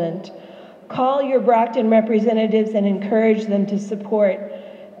enrollment. Call your Brockton representatives and encourage them to support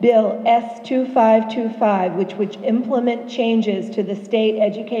Bill S-2525, which would implement changes to the state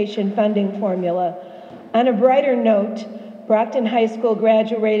education funding formula. On a brighter note, Brockton High School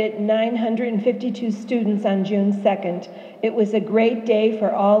graduated 952 students on June 2nd. It was a great day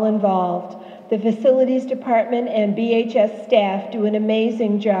for all involved. The facilities department and BHS staff do an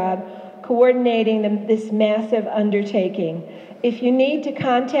amazing job coordinating this massive undertaking. If you need to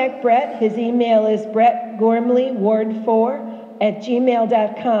contact Brett, his email is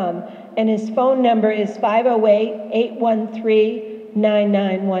brettgormleyward4@gmail.com, and his phone number is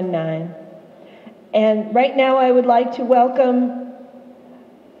 508-813-9919. And right now I would like to welcome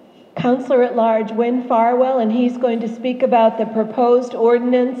Counselor at Large Wynn Farwell, and he's going to speak about the proposed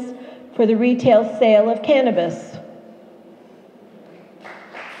ordinance for the retail sale of cannabis.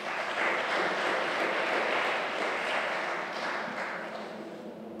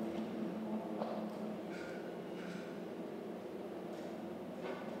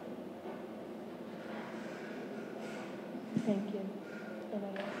 Thank you. And I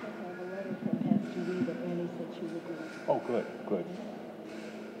also have a letter from Pastor Lee that Annie said she would do. Oh, good, good.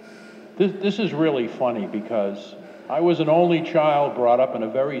 This is really funny because I was an only child brought up in a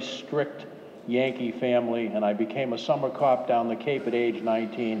very strict Yankee family, and I became a summer cop down the Cape at age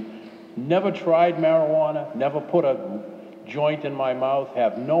 19. Never tried marijuana, never put a joint in my mouth,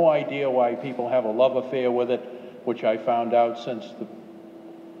 have no idea why people have a love affair with it, which I found out since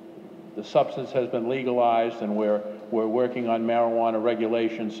the substance has been legalized and we're working on marijuana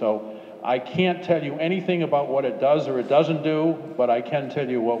regulation. So I can't tell you anything about what it does or it doesn't do, but I can tell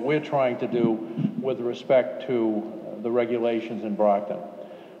you what we're trying to do with respect to the regulations in Brockton.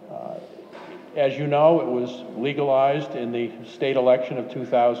 As you know, it was legalized in the state election of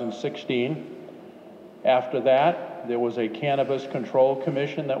 2016. After that, there was a Cannabis Control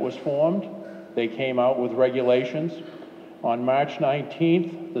Commission that was formed. They came out with regulations. On March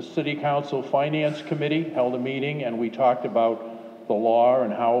 19th, the City Council Finance Committee held a meeting, and we talked about the law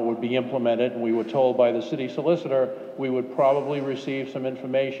and how it would be implemented. And we were told by the city solicitor we would probably receive some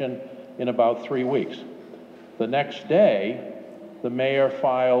information in about 3 weeks. The next day, the mayor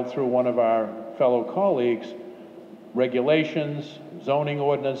filed through one of our fellow colleagues regulations, zoning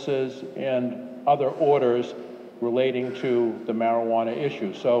ordinances, and other orders relating to the marijuana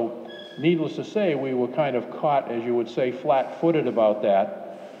issue. So, needless to say, we were kind of caught, as you would say, flat-footed about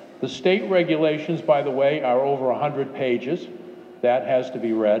that. The state regulations, by the way, are over 100 pages. That has to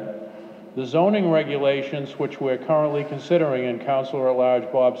be read. The zoning regulations, which we're currently considering, and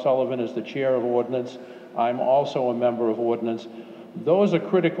Councilor-at-Large Bob Sullivan is the chair of ordinance, I'm also a member of ordinance. Those are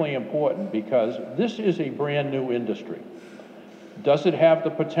critically important because this is a brand new industry. Does it have the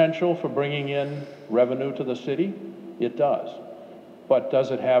potential for bringing in revenue to the city? It does. But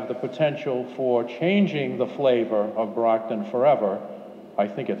does it have the potential for changing the flavor of Brockton forever? I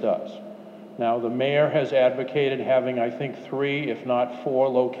think it does. Now, the mayor has advocated having, I think, 3, if not 4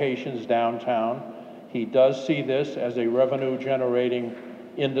 locations downtown. He does see this as a revenue-generating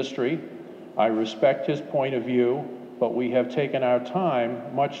industry. I respect his point of view, but we have taken our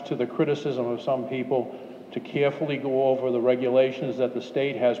time, much to the criticism of some people, to carefully go over the regulations that the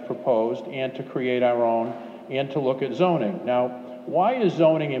state has proposed and to create our own and to look at zoning. Now, why is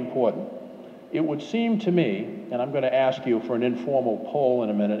zoning important? It would seem to me, and I'm going to ask you for an informal poll in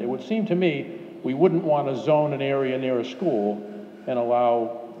a minute, it would seem to me we wouldn't want to zone an area near a school and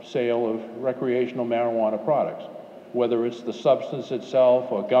allow sale of recreational marijuana products, whether it's the substance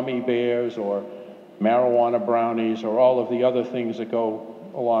itself or gummy bears or marijuana brownies or all of the other things that go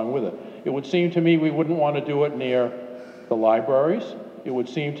along with it. It would seem to me we wouldn't want to do it near the libraries. It would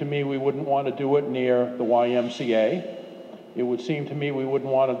seem to me we wouldn't want to do it near the YMCA. It would seem to me we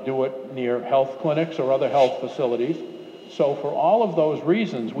wouldn't want to do it near health clinics or other health facilities. So for all of those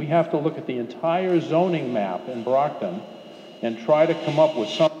reasons, we have to look at the entire zoning map in Brockton and try to come up with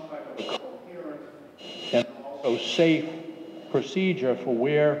some type of coherent and also safe procedure for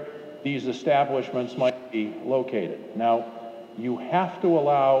where these establishments might be located. Now, you have to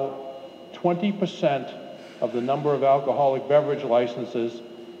allow 20% of the number of alcoholic beverage licenses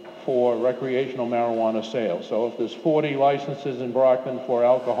for recreational marijuana sales. So if there's 40 licenses in Brockton for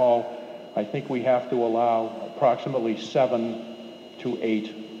alcohol, I think we have to allow approximately 7 to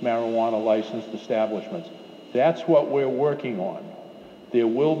 8 marijuana licensed establishments. That's what we're working on. There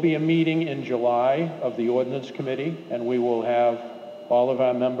will be a meeting in July of the Ordinance Committee, and we will have all of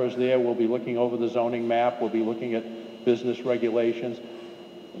our members there. We'll be looking over the zoning map. We'll be looking at business regulations.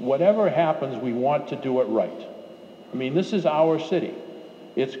 Whatever happens, we want to do it right. I mean, this is our city.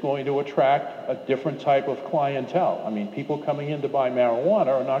 It's going to attract a different type of clientele. I mean, people coming in to buy marijuana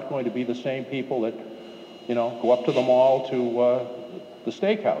are not going to be the same people that, you know, go up to the mall to the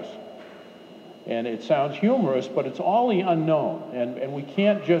steakhouse. And it sounds humorous, but it's all the unknown. And we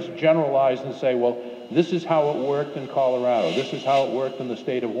can't just generalize and say, well, this is how it worked in Colorado. This is how it worked in the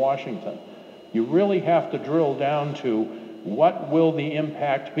state of Washington. You really have to drill down to what will the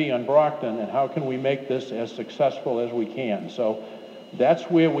impact be on Brockton and how can we make this as successful as we can. So that's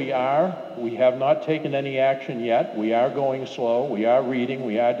where we are. We have not taken any action yet. We are going slow. We are reading.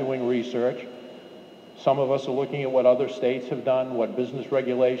 We are doing research. Some of us are looking at what other states have done, what business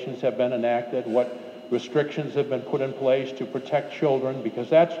regulations have been enacted, what restrictions have been put in place to protect children, because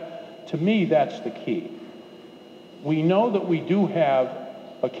that's, to me, that's the key. We know that we do have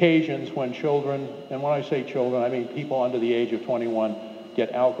occasions when children, and when I say children, I mean people under the age of 21,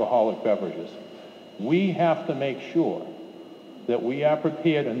 get alcoholic beverages. We have to make sure that we are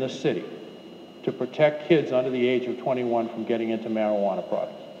prepared in this city to protect kids under the age of 21 from getting into marijuana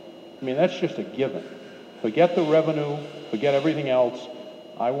products. I mean, that's just a given. Forget the revenue, forget everything else.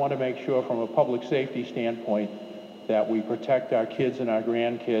 I want to make sure from a public safety standpoint that we protect our kids and our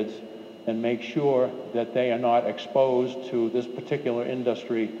grandkids and make sure that they are not exposed to this particular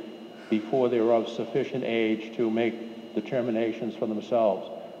industry before they're of sufficient age to make determinations for themselves.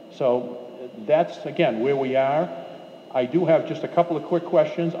 So that's, again, where we are. I do have just a couple of quick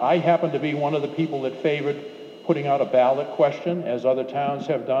questions. I happen to be one of the people that favored putting out a ballot question, as other towns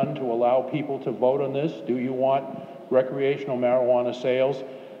have done, to allow people to vote on this. Do you want recreational marijuana sales?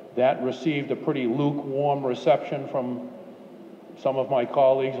 That received a pretty lukewarm reception from some of my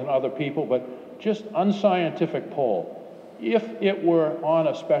colleagues and other people, but just unscientific poll. If it were on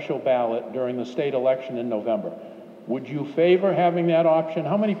a special ballot during the state election in November, Would you favor having that option?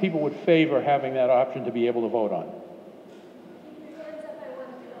 How many people would favor having that option to be able to vote on?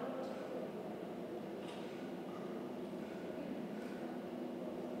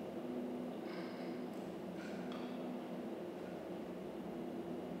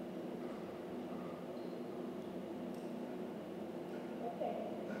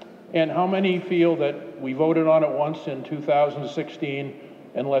 And how many feel that we voted on it once in 2016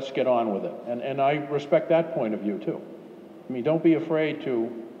 and let's get on with it? And I respect that point of view too. I mean, don't be afraid to,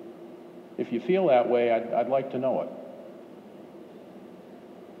 if you feel that way, I'd like to know it.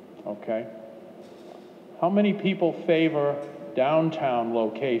 Okay? How many people favor downtown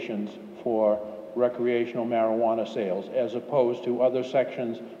locations for recreational marijuana sales as opposed to other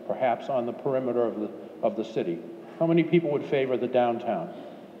sections, perhaps on the perimeter of the city? How many people would favor the downtown?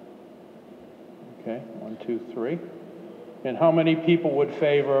 Okay, 1, 2, 3. And how many people would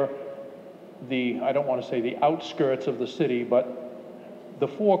favor the, I don't want to say the outskirts of the city, but the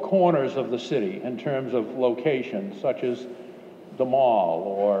four corners of the city in terms of locations, such as the mall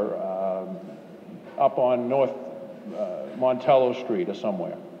or up on North Montello Street or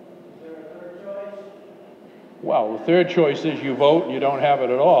somewhere? Is there a third choice? Well, the third choice is you vote and you don't have it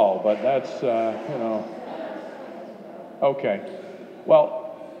at all, but that's, you know. Okay. Well,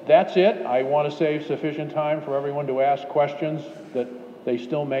 that's it. I want to save sufficient time for everyone to ask questions that they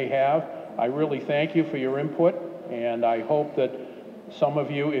still may have. I really thank you for your input, and I hope that some of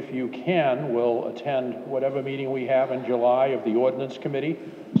you, if you can, will attend whatever meeting we have in July of the Ordinance Committee,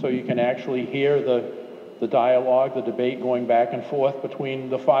 so you can actually hear the dialogue, the debate going back and forth between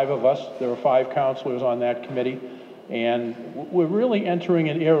the 5 of us. There are 5 counselors on that committee, and we're really entering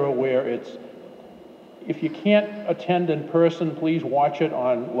an era where it's, if you can't attend in person, please watch it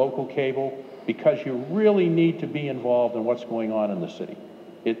on local cable, because you really need to be involved in what's going on in the city.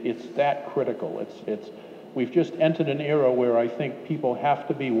 It's that critical. We've just entered an era where I think people have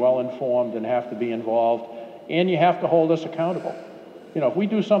to be well informed and have to be involved, and you have to hold us accountable. You know, if we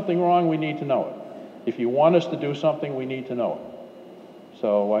do something wrong, we need to know it. If you want us to do something, we need to know it.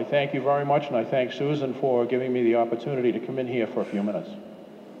 So I thank you very much, and I thank Susan for giving me the opportunity to come in here for a few minutes.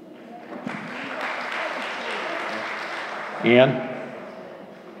 Ann?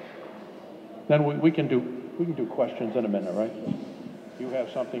 Then we can do questions in a minute, right? You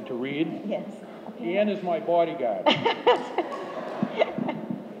have something to read? Yes. Okay. Ann is my bodyguard.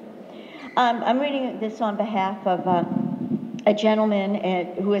 I'm reading this on behalf of a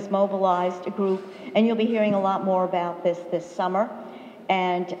gentleman who has mobilized a group, and you'll be hearing a lot more about this summer.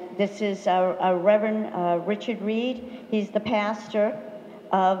 And this is Reverend Richard Reed. He's the pastor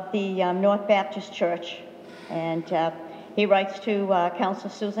of the North Baptist Church. And he writes to Councilor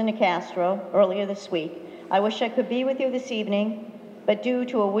Susan Nicastro earlier this week. I wish I could be with you this evening, but due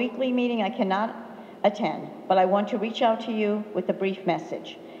to a weekly meeting I cannot attend. But I want to reach out to you with a brief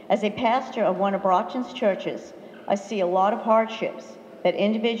message. As a pastor of one of Brockton's churches, I see a lot of hardships that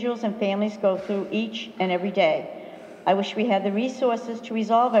individuals and families go through each and every day. I wish we had the resources to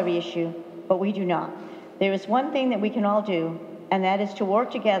resolve every issue, but we do not. There is one thing that we can all do, and that is to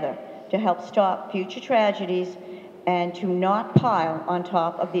work together to help stop future tragedies and to not pile on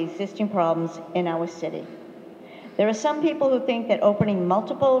top of the existing problems in our city. There are some people who think that opening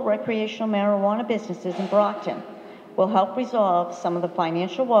multiple recreational marijuana businesses in Brockton will help resolve some of the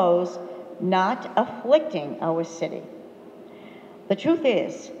financial woes not afflicting our city. The truth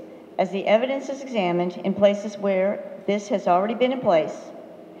is, as the evidence is examined in places where this has already been in place,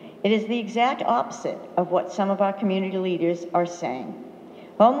 it is the exact opposite of what some of our community leaders are saying.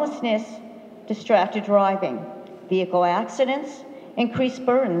 Homelessness, distracted driving, vehicle accidents, increased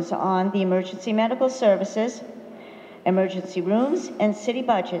burdens on the emergency medical services, emergency rooms, and city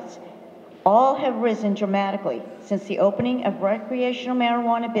budgets all have risen dramatically since the opening of recreational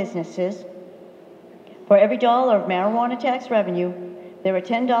marijuana businesses. For every dollar of marijuana tax revenue, there are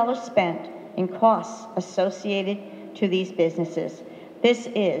 $10 spent in costs associated to these businesses. This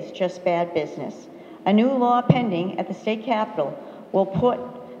is just bad business. A new law pending at the state capitol will put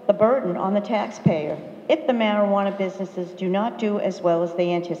the burden on the taxpayer if the marijuana businesses do not do as well as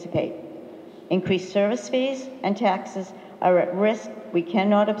they anticipate. Increased service fees and taxes are at risk we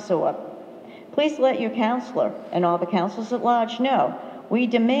cannot absorb. Please let your counselor and all the councilors at large know we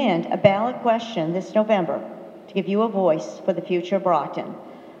demand a ballot question this November to give you a voice for the future of Brockton.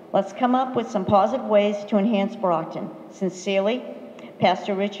 Let's come up with some positive ways to enhance Brockton. Sincerely,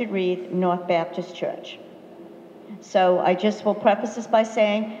 Pastor Richard Reed, North Baptist Church. So I just will preface this by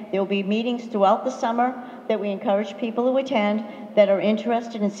saying there will be meetings throughout the summer that we encourage people to attend that are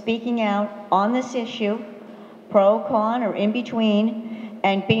interested in speaking out on this issue, pro, con, or in between.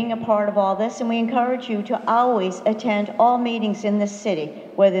 and being a part of all this, and we encourage you to always attend all meetings in this city,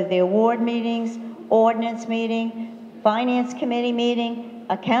 whether they're ward meetings, ordinance meeting, finance committee meeting,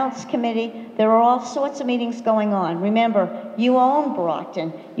 accounts committee. There are all sorts of meetings going on. Remember, you own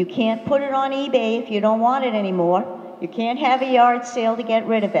Brockton. You can't put it on eBay if you don't want it anymore. You can't have a yard sale to get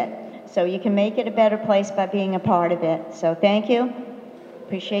rid of it. So you can make it a better place by being a part of it. So thank you.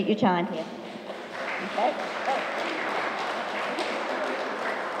 Appreciate your time here. Okay.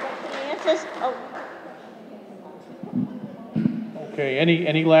 Answers? Oh. Okay,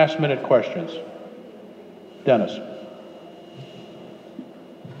 any last minute questions? Dennis.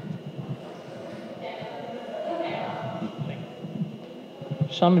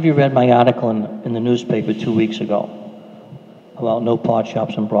 Some of you read my article in the newspaper 2 weeks ago about no pot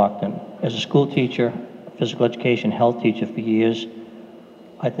shops in Brockton. As a school teacher, physical education, health teacher for years,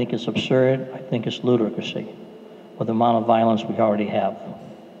 I think it's absurd. I think it's ludicrousy with the amount of violence we already have.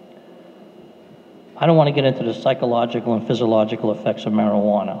 I don't want to get into the psychological and physiological effects of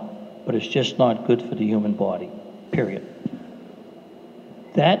marijuana, but it's just not good for the human body, period.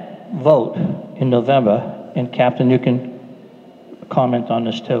 That vote in November, and Captain, you can comment on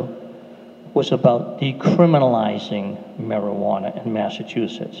this too, was about decriminalizing marijuana in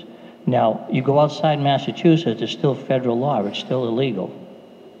Massachusetts. Now, you go outside Massachusetts, it's still federal law, it's still illegal.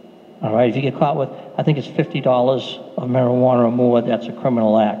 All right, if you get caught with, I think it's $50 of marijuana or more, that's a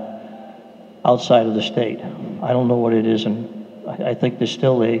criminal act outside of the state. I don't know what it is, and I think there's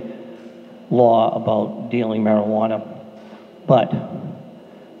still a law about dealing marijuana. But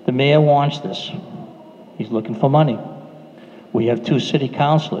the mayor wants this. He's looking for money. We have 2 city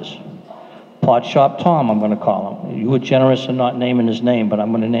councilors. Pot Shop Tom, I'm going to call him. You were generous in not naming his name, but I'm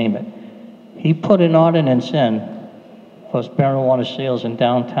going to name it. He put an ordinance in for marijuana sales in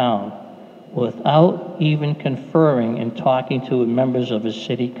downtown without even conferring and talking to members of his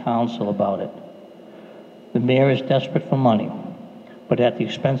city council about it. The mayor is desperate for money, but at the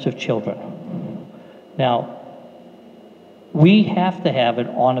expense of children. Now, we have to have it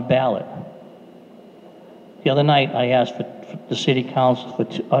on a ballot. The other night, I asked for the city council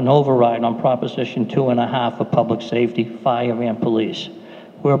for an override on Proposition 2.5 for public safety, fire, and police.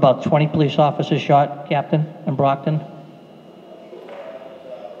 We're about 20 police officers shot, Captain, in Brockton?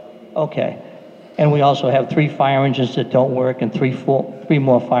 Okay. And we also have 3 fire engines that don't work and 3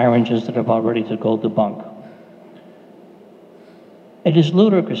 more fire engines that are about ready to go debunk. It is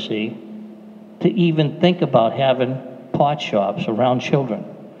ludicrousy to even think about having pot shops around children,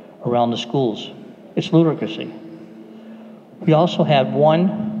 around the schools. It's ludicrousy. We also had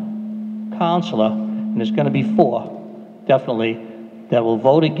 1 counselor, and there's going to be 4, definitely, that will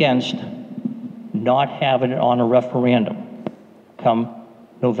vote against not having it on a referendum come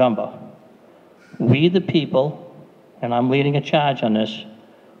November. We the people, and I'm leading a charge on this,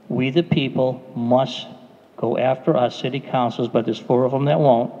 we the people must go after our city councils, but there's 4 of them that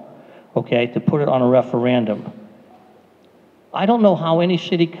won't, okay, to put it on a referendum. I don't know how any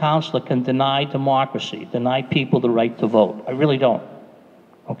city councilor can deny democracy, deny people the right to vote. I really don't,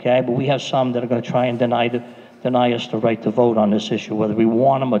 okay? But we have some that are going to try and deny us the right to vote on this issue, whether we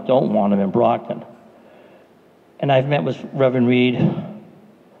want them or don't want them in Brockton. And I've met with Reverend Reed,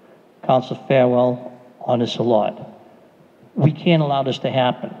 Councilor Farewell on this a lot. We can't allow this to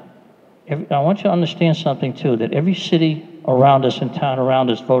happen. I want you to understand something too, that every city around us and town around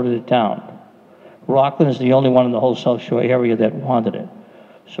us voted it down. Rockland is the only one in the whole South Shore area that wanted it.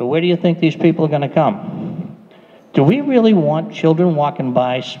 So where do you think these people are going to come? Do we really want children walking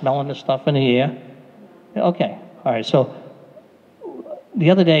by smelling the stuff in the air? Okay, all right, so the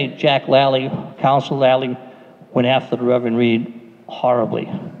other day, Jack Lally, Council Lally, went after the Reverend Reed horribly.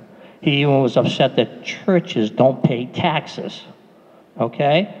 He even was upset that churches don't pay taxes,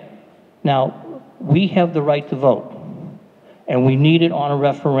 okay? Now, we have the right to vote, and we need it on a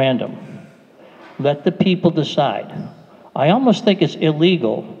referendum. Let the people decide. I almost think it's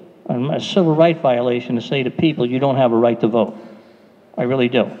illegal, and a civil rights violation, to say to people, you don't have a right to vote. I really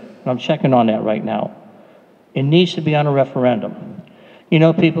do. And I'm checking on that right now. It needs to be on a referendum. You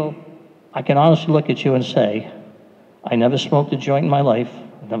know, people, I can honestly look at you and say, I never smoked a joint in my life.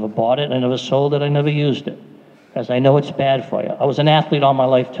 I never bought it. I never sold it. I never used it. Because I know it's bad for you. I was an athlete all my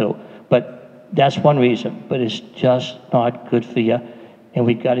life, too. But that's one reason. But it's just not good for you. And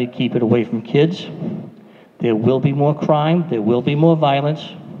we've got to keep it away from kids. There will be more crime. There will be more violence.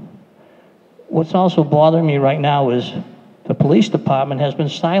 What's also bothering me right now is the police department has been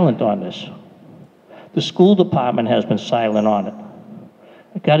silent on this. The school department has been silent on it.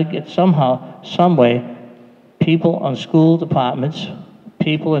 I've got to get somehow, some way, people on school departments,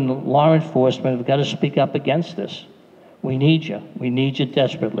 people in law enforcement have got to speak up against this. We need you. We need you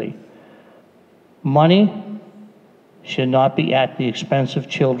desperately. Money should not be at the expense of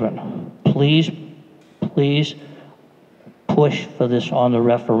children. Please, please push for this on the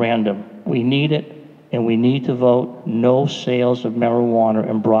referendum. We need it, and we need to vote no sales of marijuana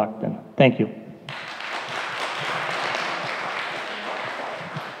in Brockton. Thank you.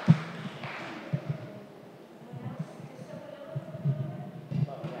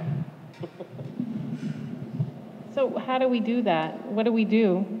 So how do we do that? What do we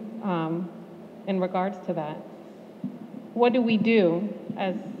do in regards to that? What do we do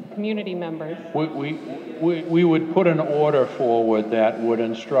as community members? We would put an order forward that would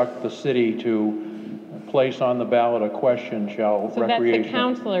instruct the city to place on the ballot a question, shall So recreation... that's the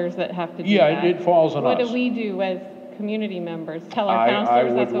counselors that have to do yeah, that. it falls on what us. What do we do as community members? Tell our counselors I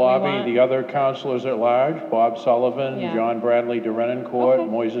would that's what we lobby want? the other counselors at large, Bob Sullivan, Yeah. John Bradley Derenoncourt,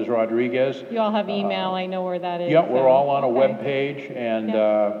 Okay. Moises Rodriguez. You all have email, I know where that is. Yeah, we're so- all on a okay. web page, and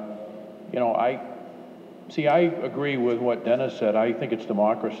you know, I agree with what Dennis said. I think it's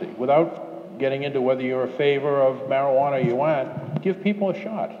democracy. Without getting into whether you're in favor of marijuana or you aren't, give people a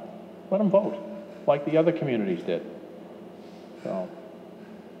shot. Let them vote, like the other communities did. So,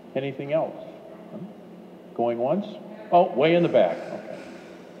 anything else? Going once? Oh, way in the back. Okay.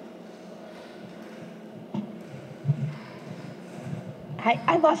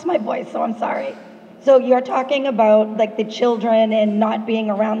 I lost my voice, so I'm sorry. So you're talking about like the children and not being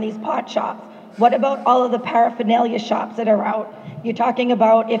around these pot shops. What about all of the paraphernalia shops that are out? You're talking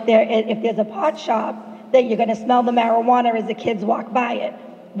about if there's a pot shop that you're going to smell the marijuana as the kids walk by it.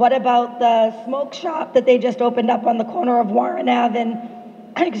 What about the smoke shop that they just opened up on the corner of Warren Ave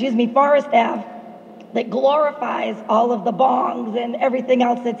and Forest Ave that glorifies all of the bongs and everything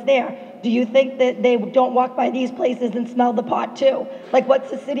else that's there? Do you think that they don't walk by these places and smell the pot too? Like, what's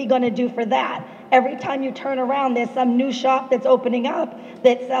the city going to do for that? Every time you turn around, there's some new shop that's opening up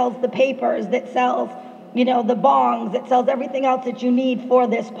that sells the papers, that sells, the bongs, that sells everything else that you need for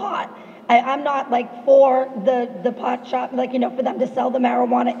this pot. I'm not like for the pot shop, for them to sell the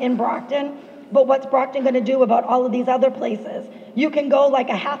marijuana in Brockton, but what's Brockton going to do about all of these other places? You can go like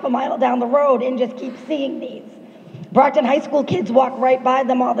a half a mile down the road and just keep seeing these. Brockton High School kids walk right by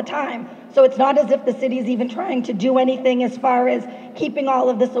them all the time. So it's not as if the city's even trying to do anything as far as keeping all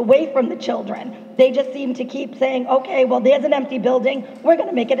of this away from the children. They just seem to keep saying, okay, well, there's an empty building, we're going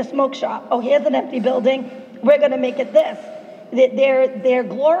to make it a smoke shop. Oh, here's an empty building, we're going to make it this. They're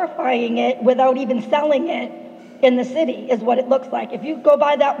glorifying it without even selling it in the city, is what it looks like. If you go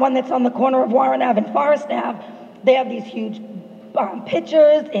by that one that's on the corner of Warren Ave and Forest Ave, they have these huge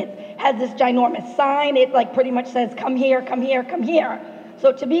pictures. It has this ginormous sign. It like pretty much says, come here, come here, come here.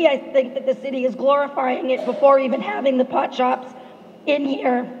 So to me, I think that the city is glorifying it before even having the pot shops in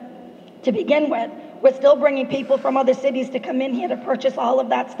here to begin with. We're still bringing people from other cities to come in here to purchase all of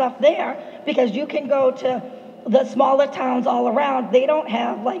that stuff there, because you can go to the smaller towns all around. They don't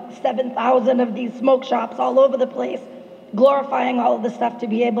have like 7,000 of these smoke shops all over the place glorifying all of the stuff to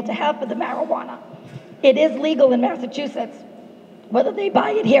be able to have for the marijuana. It is legal in Massachusetts. Whether they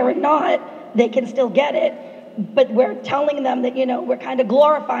buy it here or not, they can still get it. But we're telling them that, we're kind of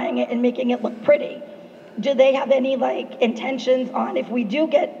glorifying it and making it look pretty. Do they have any intentions on, if we do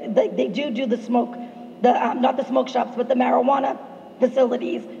get, they do the smoke, not the smoke shops, but the marijuana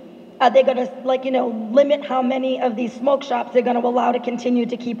facilities, are they going to limit how many of these smoke shops they're going to allow to continue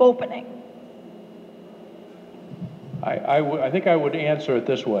to keep opening? I think I would answer it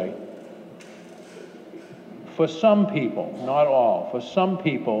this way. For some people, not all, for some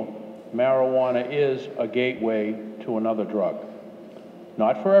people, marijuana is a gateway to another drug.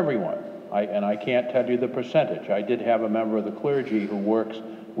 Not for everyone, and I can't tell you the percentage. I did have a member of the clergy who works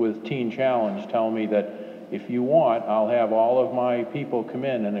with Teen Challenge tell me that if you want, I'll have all of my people come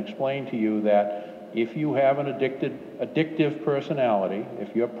in and explain to you that if you have an addictive personality,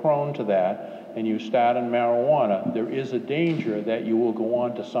 if you're prone to that, and you start on marijuana, there is a danger that you will go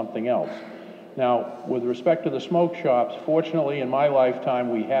on to something else. Now, with respect to the smoke shops, fortunately in my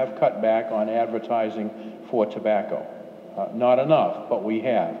lifetime we have cut back on advertising for tobacco. Not enough, but we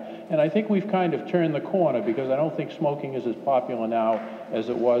have. And I think we've kind of turned the corner, because I don't think smoking is as popular now as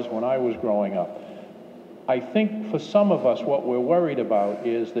it was when I was growing up. I think for some of us what we're worried about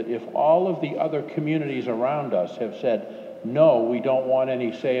is that if all of the other communities around us have said, no, we don't want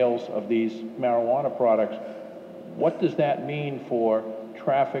any sales of these marijuana products, what does that mean for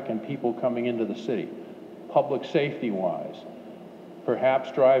traffic and people coming into the city, public safety-wise?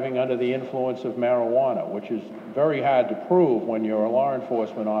 Perhaps driving under the influence of marijuana, which is very hard to prove when you're a law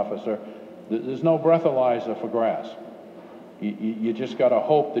enforcement officer. There's no breathalyzer for grass. You just got to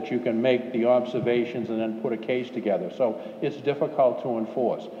hope that you can make the observations and then put a case together. So it's difficult to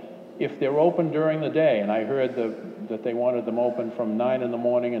enforce. If they're open during the day, and I heard that they wanted them open from 9 in the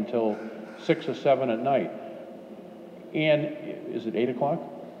morning until 6 or 7 at night, and is it 8 o'clock?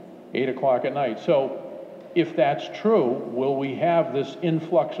 8 o'clock at night. So if that's true, will we have this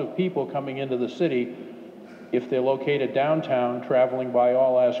influx of people coming into the city if they're located downtown, traveling by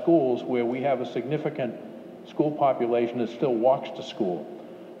all our schools, where we have a significant school population that still walks to school?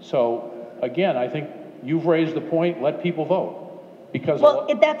 So again, I think you've raised the point, let people vote. Because well,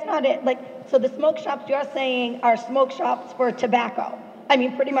 that's not it. Like, so the smoke shops you're saying are smoke shops for tobacco. I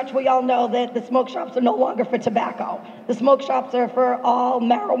mean, pretty much we all know that the smoke shops are no longer for tobacco. The smoke shops are for all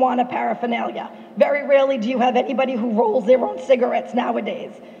marijuana paraphernalia. Very rarely do you have anybody who rolls their own cigarettes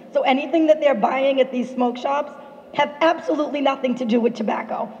nowadays. So anything that they're buying at these smoke shops have absolutely nothing to do with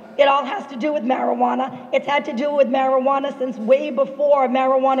tobacco. It all has to do with marijuana. It's had to do with marijuana since way before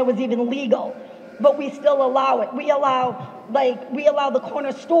marijuana was even legal. But we still allow it. We allow the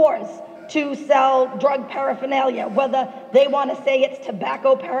corner stores to sell drug paraphernalia, whether they want to say it's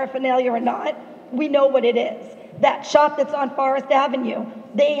tobacco paraphernalia or not. We know what it is. That shop that's on Forest Avenue,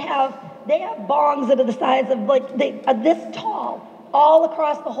 they have bongs that are the size of they are this tall, all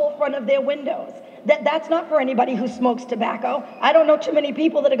across the whole front of their windows. That's not for anybody who smokes tobacco. I don't know too many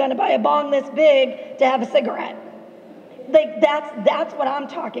people that are going to buy a bong this big to have a cigarette. Like, that's what I'm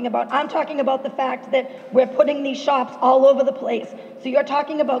talking about. I'm talking about the fact that we're putting these shops all over the place. So you're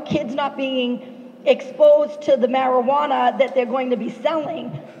talking about kids not being exposed to the marijuana that they're going to be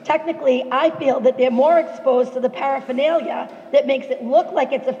selling. Technically, I feel that they're more exposed to the paraphernalia that makes it look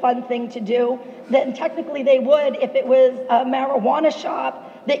like it's a fun thing to do than technically they would if it was a marijuana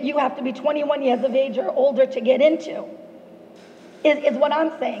shop that you have to be 21 years of age or older to get into. Is what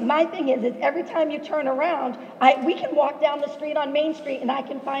I'm saying. My thing is every time you turn around, we can walk down the street on Main Street and I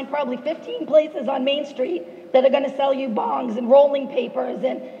can find probably 15 places on Main Street that are going to sell you bongs and rolling papers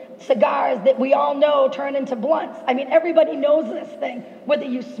and cigars that we all know turn into blunts. I mean, everybody knows this thing. Whether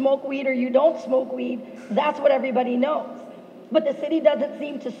you smoke weed or you don't smoke weed, that's what everybody knows. But the city doesn't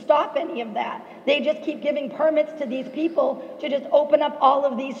seem to stop any of that. They just keep giving permits to these people to just open up all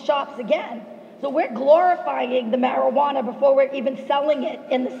of these shops again. So we're glorifying the marijuana before we're even selling it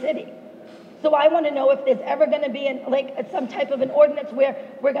in the city. So I want to know if there's ever going to be some type of an ordinance where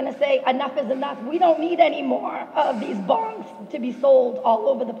we're going to say enough is enough. We don't need any more of these bongs to be sold all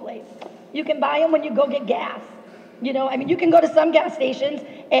over the place. You can buy them when you go get gas. You know, I mean, you can go to some gas stations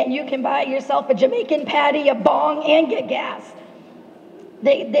and you can buy yourself a Jamaican patty, a bong, and get gas.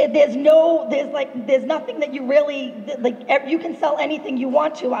 There's nothing that you really, you can sell anything you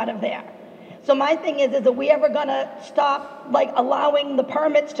want to out of there. So my thing is are we ever going to stop allowing the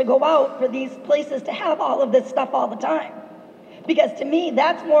permits to go out for these places to have all of this stuff all the time? Because to me,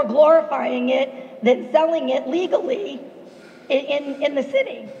 that's more glorifying it than selling it legally in the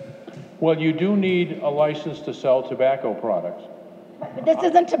city. Well, you do need a license to sell tobacco products. But this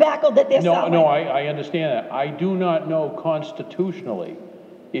isn't tobacco that they're selling. No, I understand that. I do not know constitutionally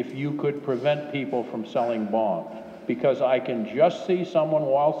if you could prevent people from selling bongs. Because I can just see someone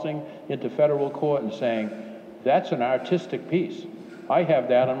waltzing into federal court and saying, that's an artistic piece. I have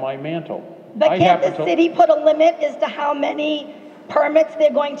that on my mantle. But can't the city put a limit as to how many permits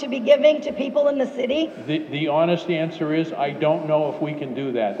they're going to be giving to people in the city? The honest answer is I don't know if we can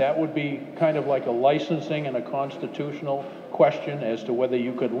do that. That would be kind of like a licensing and a constitutional question as to whether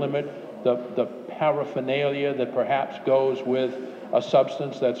you could limit the paraphernalia that perhaps goes with a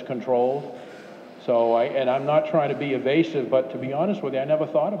substance that's controlled. So I'm not trying to be evasive, but to be honest with you, I never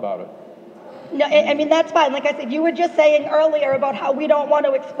thought about it. No, I mean, that's fine. Like I said, you were just saying earlier about how we don't want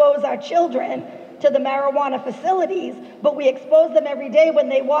to expose our children to the marijuana facilities, but we expose them every day when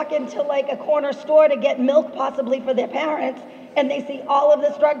they walk into a corner store to get milk possibly for their parents, and they see all of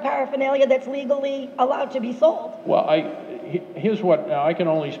this drug paraphernalia that's legally allowed to be sold. Well, here's what, now I can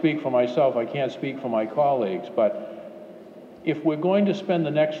only speak for myself, I can't speak for my colleagues, but if we're going to spend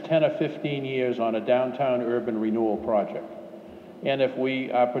the next 10 or 15 years on a downtown urban renewal project, and if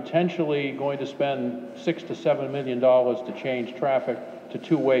we are potentially going to spend $6 to $7 million to change traffic to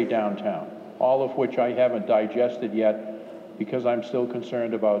two-way downtown, all of which I haven't digested yet because I'm still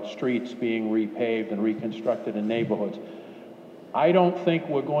concerned about streets being repaved and reconstructed in neighborhoods, I don't think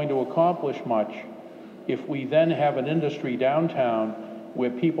we're going to accomplish much if we then have an industry downtown where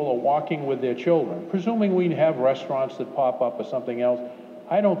people are walking with their children. Presuming we have restaurants that pop up or something else,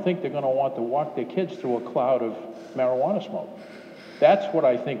 I don't think they're going to want to walk their kids through a cloud of marijuana smoke. That's what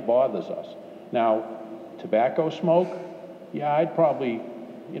I think bothers us. Now, tobacco smoke, yeah, I'd probably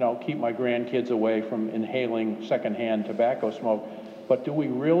you know, keep my grandkids away from inhaling secondhand tobacco smoke. But do we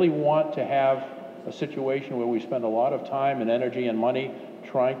really want to have a situation where we spend a lot of time and energy and money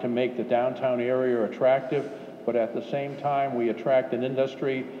trying to make the downtown area attractive, but at the same time we attract an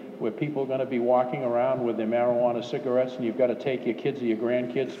industry where people are going to be walking around with their marijuana cigarettes and you've got to take your kids or your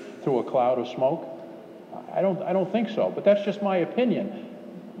grandkids through a cloud of smoke? I don't think so, but that's just my opinion.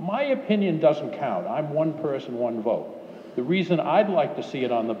 My opinion doesn't count. I'm one person, one vote. The reason I'd like to see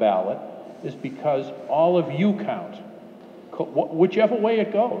it on the ballot is because all of you count, whichever way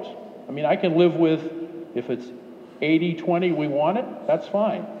it goes. I mean, I can live with, if it's 80-20, we want it, that's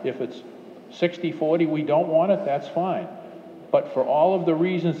fine. If it's 60-40, we don't want it, that's fine. But for all of the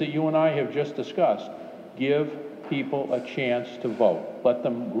reasons that you and I have just discussed, give people a chance to vote. Let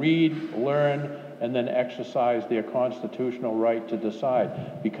them read, learn, and then exercise their constitutional right to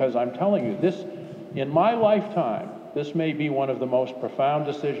decide. Because I'm telling you, this, in my lifetime, this may be one of the most profound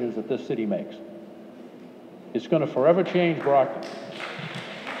decisions that this city makes. It's going to forever change Brockton.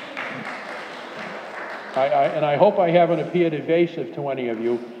 And I hope I haven't appeared evasive to any of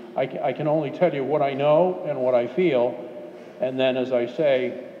you. I can only tell you what I know and what I feel, and then, as I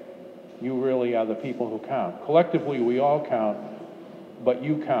say, you really are the people who count. Collectively, we all count, but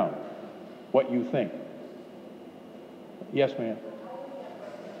you count what you think. Yes, ma'am.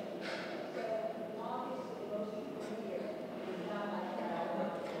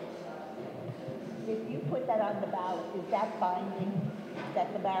 If you put that on the ballot, is that binding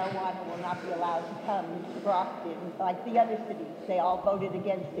that the marijuana will not be allowed to come to Brockton? Like the other cities, they all voted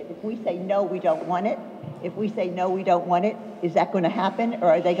against it. If we say no, we don't want it, if we say no, we don't want it, is that going to happen?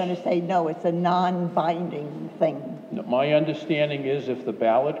 Or are they going to say no, it's a non-binding thing? My understanding is if the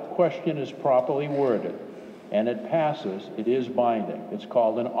ballot question is properly worded and it passes, it is binding. It's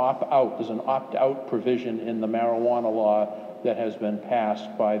called an opt-out. There's an opt-out provision in the marijuana law that has been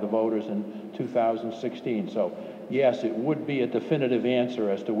passed by the voters in 2016. So yes, it would be a definitive answer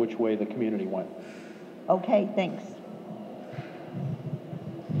as to which way the community went. Okay, thanks.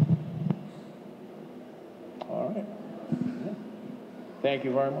 All right. Yeah. Thank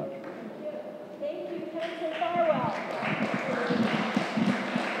you very much. Thank you, Councilor Farwell.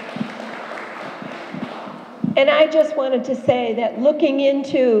 And I just wanted to say that looking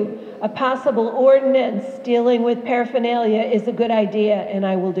into a possible ordinance dealing with paraphernalia is a good idea, and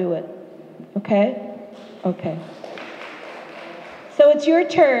I will do it. Okay? Okay. So it's your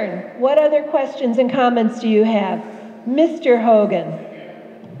turn. What other questions and comments do you have? Mr. Hogan.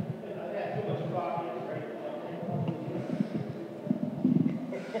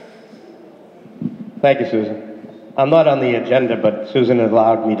 Thank you, Susan. I'm not on the agenda, but Susan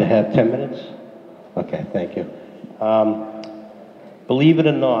allowed me to have 10 minutes. Okay, thank you. Believe it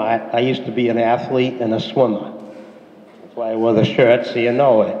or not, I used to be an athlete and a swimmer. That's why I wore the shirt, so you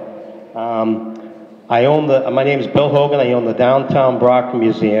know it. I own my name is Bill Hogan. I own the Downtown Brockton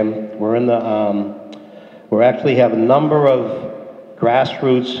Museum. We actually have a number of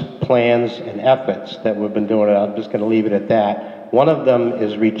grassroots plans and efforts that we've been doing. I'm just going to leave it at that. One of them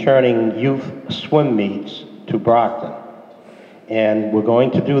is returning youth swim meets to Brockton. And we're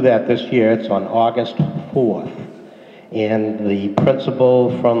going to do that this year. It's on August 4th. And the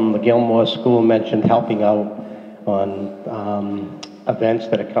principal from the Gilmore School mentioned helping out on events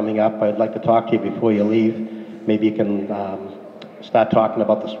that are coming up. I'd like to talk to you before you leave. Maybe you can start talking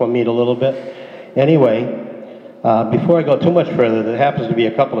about the swim meet a little bit. Anyway, before I go too much further, there happens to be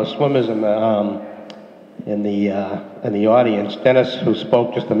a couple of swimmers in the audience. Dennis, who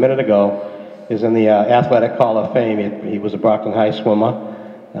spoke just a minute ago, is in the Athletic Hall of Fame. He was a Brockton High swimmer.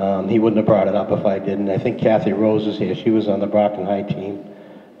 He wouldn't have brought it up if I didn't. I think Kathy Rose is here. She was on the Brockton High team.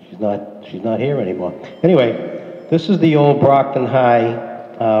 She's not here anymore. Anyway, this is the old Brockton High,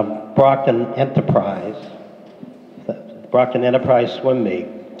 Brockton Enterprise swim meet.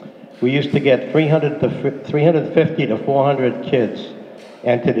 We used to get 350 to 400 kids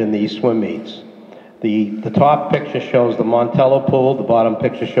entered in these swim meets. The top picture shows the Montello pool. The bottom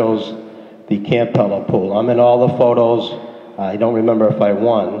picture shows the Campello pool. I'm in all the photos. I don't remember if I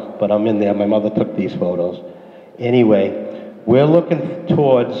won, but I'm in there. My mother took these photos. Anyway, we're looking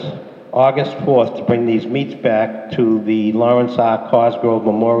towards August 4th to bring these meets back to the Lawrence R. Cosgrove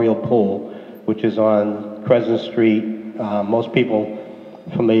Memorial Pool, which is on Crescent Street. Most people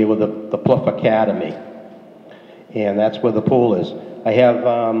familiar with the Pluff Academy. And that's where the pool is. I have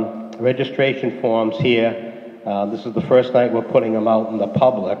registration forms here. This is the first night we're putting them out in the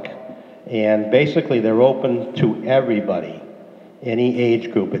public. And basically they're open to everybody, any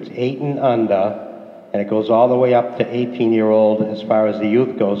age group. It's 8 and under, and it goes all the way up to 18-year-old as far as the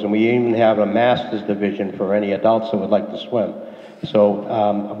youth goes. And we even have a master's division for any adults that would like to swim.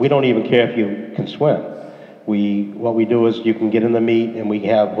 So we don't even care if you can swim. What we do is you can get in the meet, and we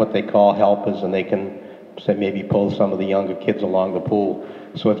have what they call helpers, and they can say maybe pull some of the younger kids along the pool.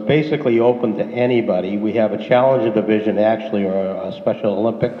 So it's basically open to anybody. We have a challenger division actually, or a Special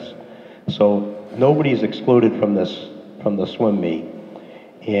Olympics. So nobody's excluded from the swim meet.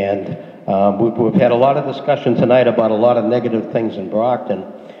 And we've had a lot of discussion tonight about a lot of negative things in Brockton,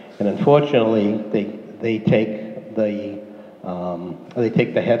 and unfortunately, they take the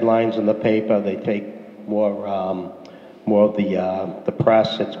headlines in the paper. They take more of the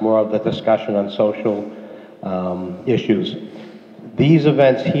press. It's more of the discussion on social issues. These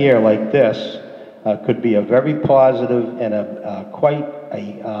events here, like this, could be a very positive and a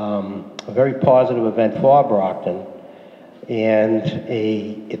very positive event for Brockton, and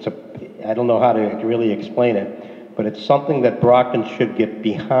I don't know how to really explain it, but it's something that Brockton should get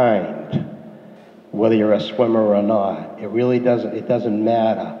behind, whether you're a swimmer or not. It really doesn't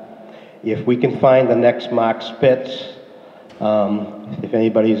matter. If we can find the next Mark Spitz, if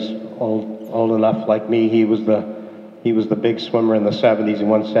anybody's old enough like me, he was the big swimmer in the 70s. He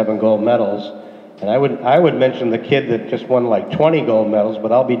won 7 gold medals. And I would mention the kid that just won like 20 gold medals,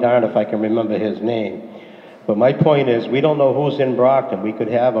 but I'll be darned if I can remember his name. But my point is, we don't know who's in Brockton. We could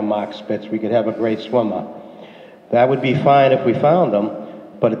have a Mark Spitz. We could have a great swimmer. That would be fine if we found them,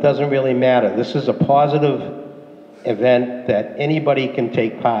 but it doesn't really matter. This is a positive event that anybody can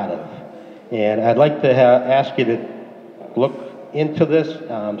take part of. And I'd like to ask you to look into this,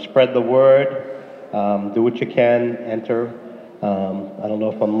 spread the word, do what you can, enter. I don't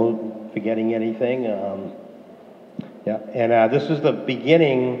know if I'm forgetting anything. Yeah, and this is the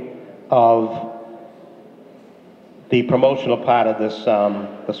beginning of the promotional part of this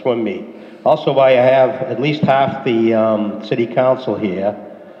the swim meet. Also, while I have at least half the city council here,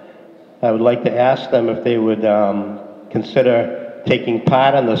 I would like to ask them if they would consider taking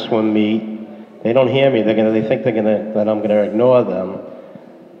part in the swim meet. They don't hear me. They think that I'm gonna ignore them.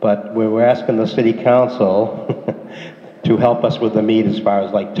 But we're asking the city council to help us with the meet as far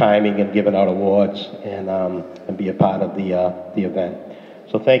as like timing and giving out awards and be a part of the event.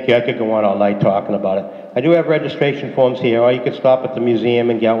 So thank you. I could go on all night talking about it. I do have registration forms here, or you could stop at the museum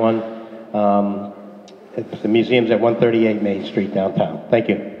and get one. The museum's at 138 Main Street downtown. Thank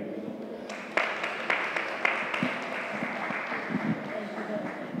you.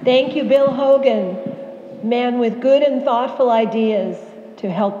 Thank you, Bill Hogan, man with good and thoughtful ideas to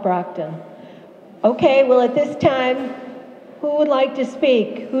help Brockton. Okay, well at this time, who would like to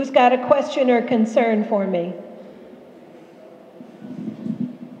speak? Who's got a question or concern for me?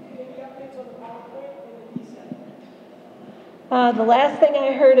 The last thing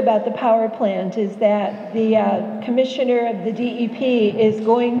I heard about the power plant is that the commissioner of the DEP is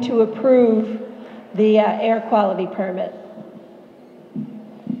going to approve the air quality permit.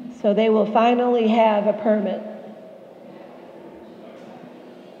 So they will finally have a permit.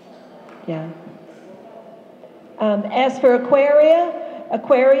 Yeah. As for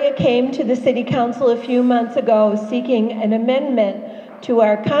Aquaria came to the city council a few months ago seeking an amendment to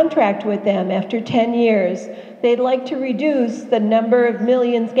our contract with them after 10 years. They'd like to reduce the number of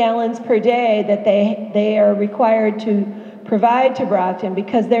millions gallons per day that they are required to provide to Brockton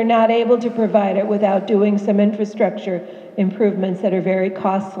because they're not able to provide it without doing some infrastructure improvements that are very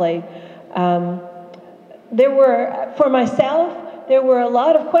costly. For myself, there were a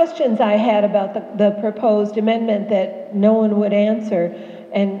lot of questions I had about the proposed amendment that no one would answer.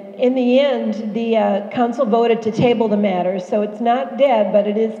 And in the end, the council voted to table the matter, so it's not dead, but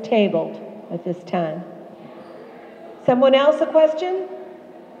it is tabled at this time. Someone else a question?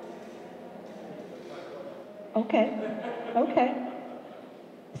 Okay, okay.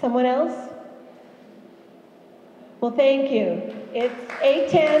 Someone else? Well, thank you. It's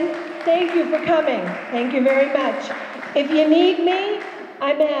 8:10. Thank you for coming. Thank you very much. If you need me,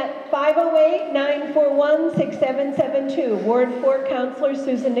 I'm at 508-941-6772. Ward 4 Councilor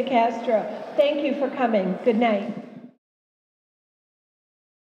Susan DeCastro. Thank you for coming. Good night.